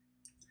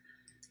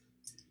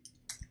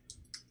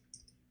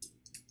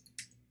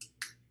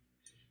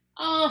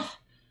 Oh,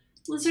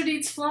 Lizard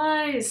Eats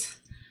Flies.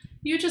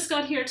 You just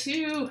got here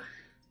too.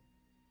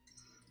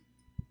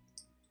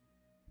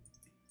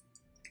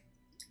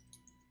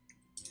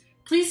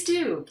 Please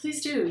do,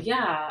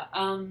 yeah.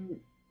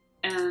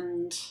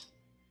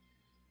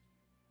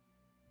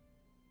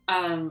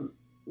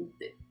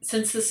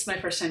 Since this is my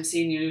first time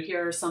seeing you,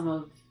 here are some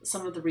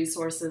of the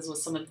resources with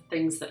some of the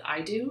things that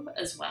I do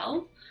as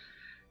well.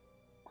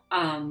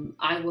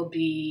 I will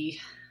be,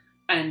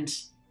 and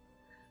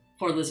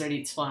for Lizard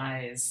Eats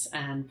Flies,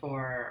 and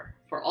for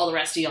all the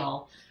rest of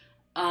y'all,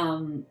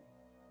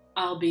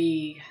 I'll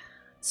be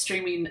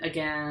streaming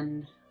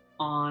again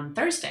on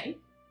Thursday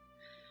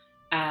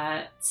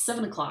at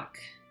 7 o'clock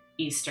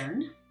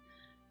Eastern.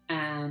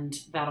 and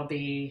that'll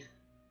be,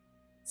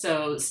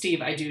 so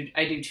Steve, I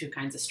do two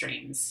kinds of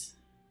streams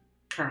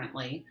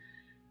currently.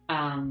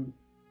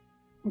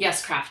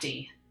 Yes,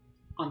 Crafty.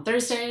 On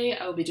Thursday,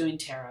 I will be doing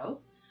tarot.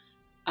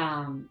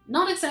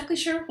 Not exactly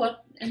sure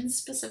what in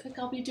specific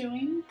I'll be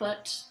doing,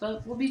 but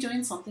we'll be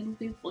doing something.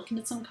 We'll be looking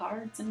at some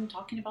cards and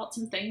talking about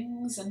some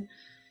things and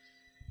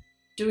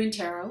doing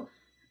tarot.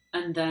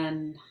 And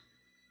then,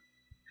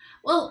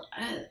 well,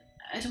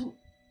 I don't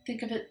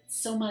think of it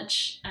so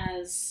much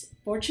as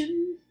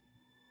fortune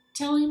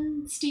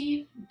telling,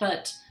 Steve,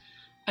 but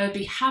I would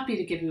be happy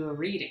to give you a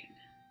reading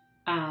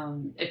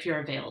if you're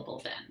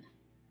available then.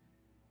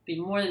 Be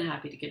more than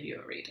happy to give you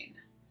a reading.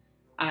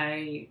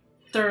 I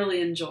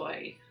thoroughly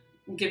enjoy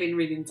giving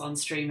readings on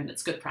stream, and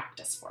it's good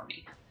practice for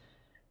me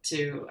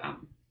to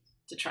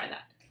try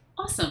that.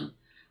 Awesome.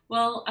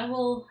 Well, I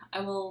will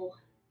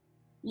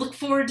look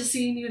forward to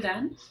seeing you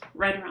then,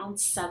 right around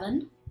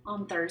 7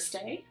 on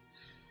Thursday,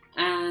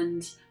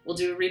 and we'll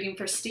do a reading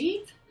for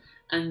Steve,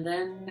 and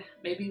then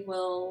maybe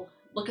we'll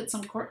look at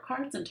some court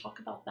cards and talk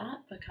about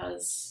that,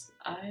 because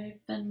I've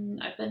been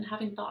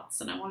having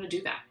thoughts and I want to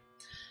do that.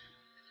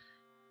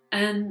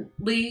 And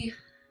Lee,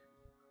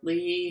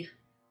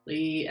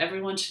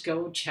 everyone should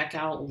go check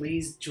out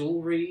Lee's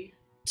jewelry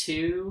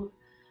too.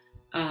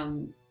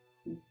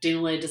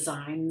 Dina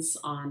Designs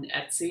on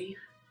Etsy.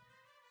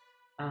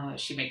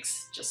 She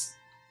makes just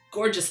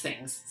gorgeous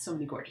things. So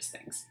many gorgeous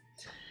things.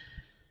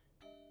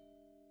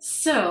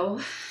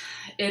 So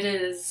it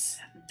is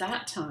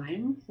that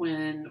time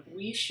when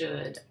we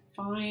should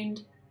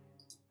find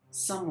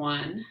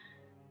someone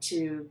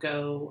to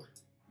go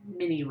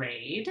mini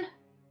raid.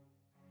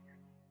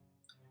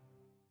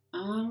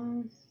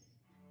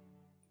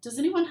 Does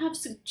anyone have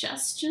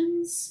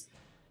suggestions?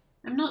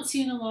 I'm not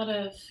seeing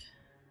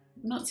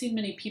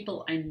many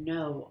people I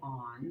know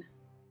on.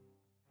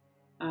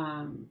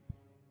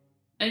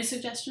 Any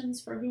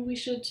suggestions for who we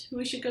should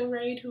go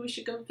raid, who we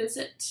should go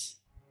visit?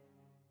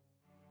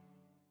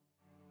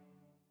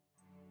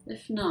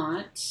 If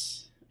not,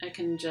 we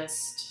can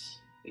just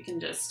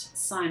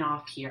sign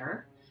off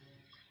here.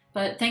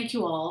 But thank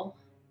you all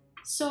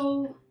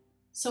so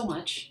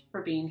much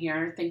for being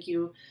here. Thank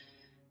you,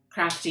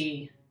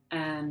 Crafty,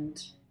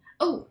 and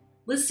oh,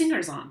 Liz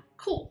Singer's on.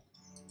 Cool.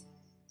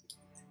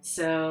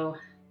 So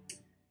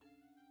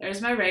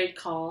there's my raid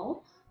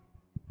call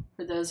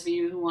for those of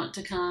you who want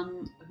to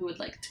come, who would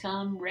like to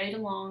come raid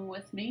along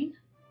with me.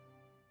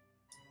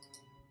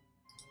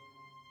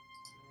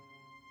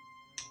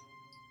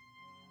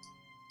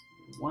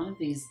 One of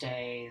these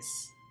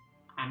days,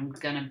 I'm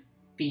gonna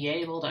be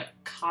able to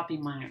copy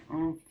my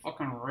own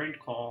fucking raid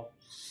call.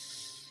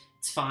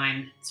 It's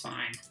fine. It's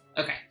fine.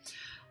 Okay.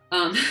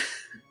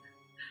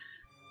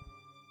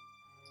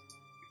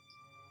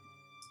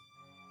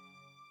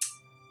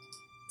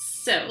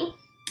 So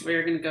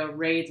we're gonna go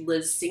raid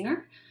Liz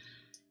Singer,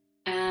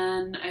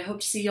 and I hope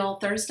to see y'all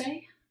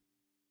Thursday,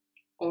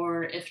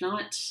 or if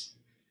not,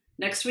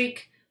 next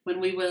week when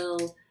we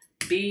will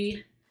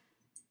be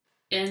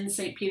in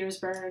St.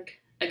 Petersburg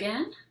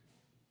again.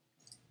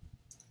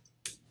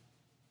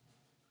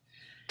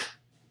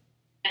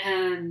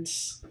 And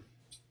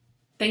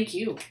thank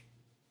you.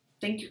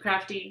 Thank you,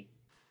 Crafty.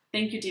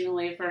 Thank you,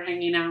 Dina, for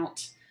hanging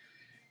out.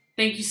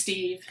 Thank you,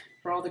 Steve,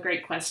 for all the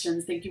great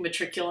questions. Thank you,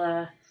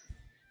 Matricula.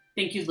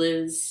 Thank you,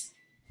 Liz,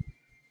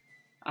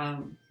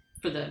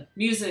 for the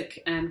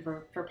music and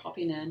for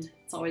popping in.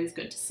 It's always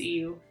good to see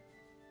you.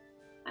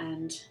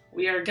 And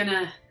we are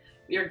gonna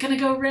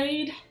go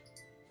raid,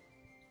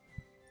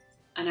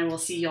 and I will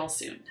see y'all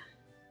soon.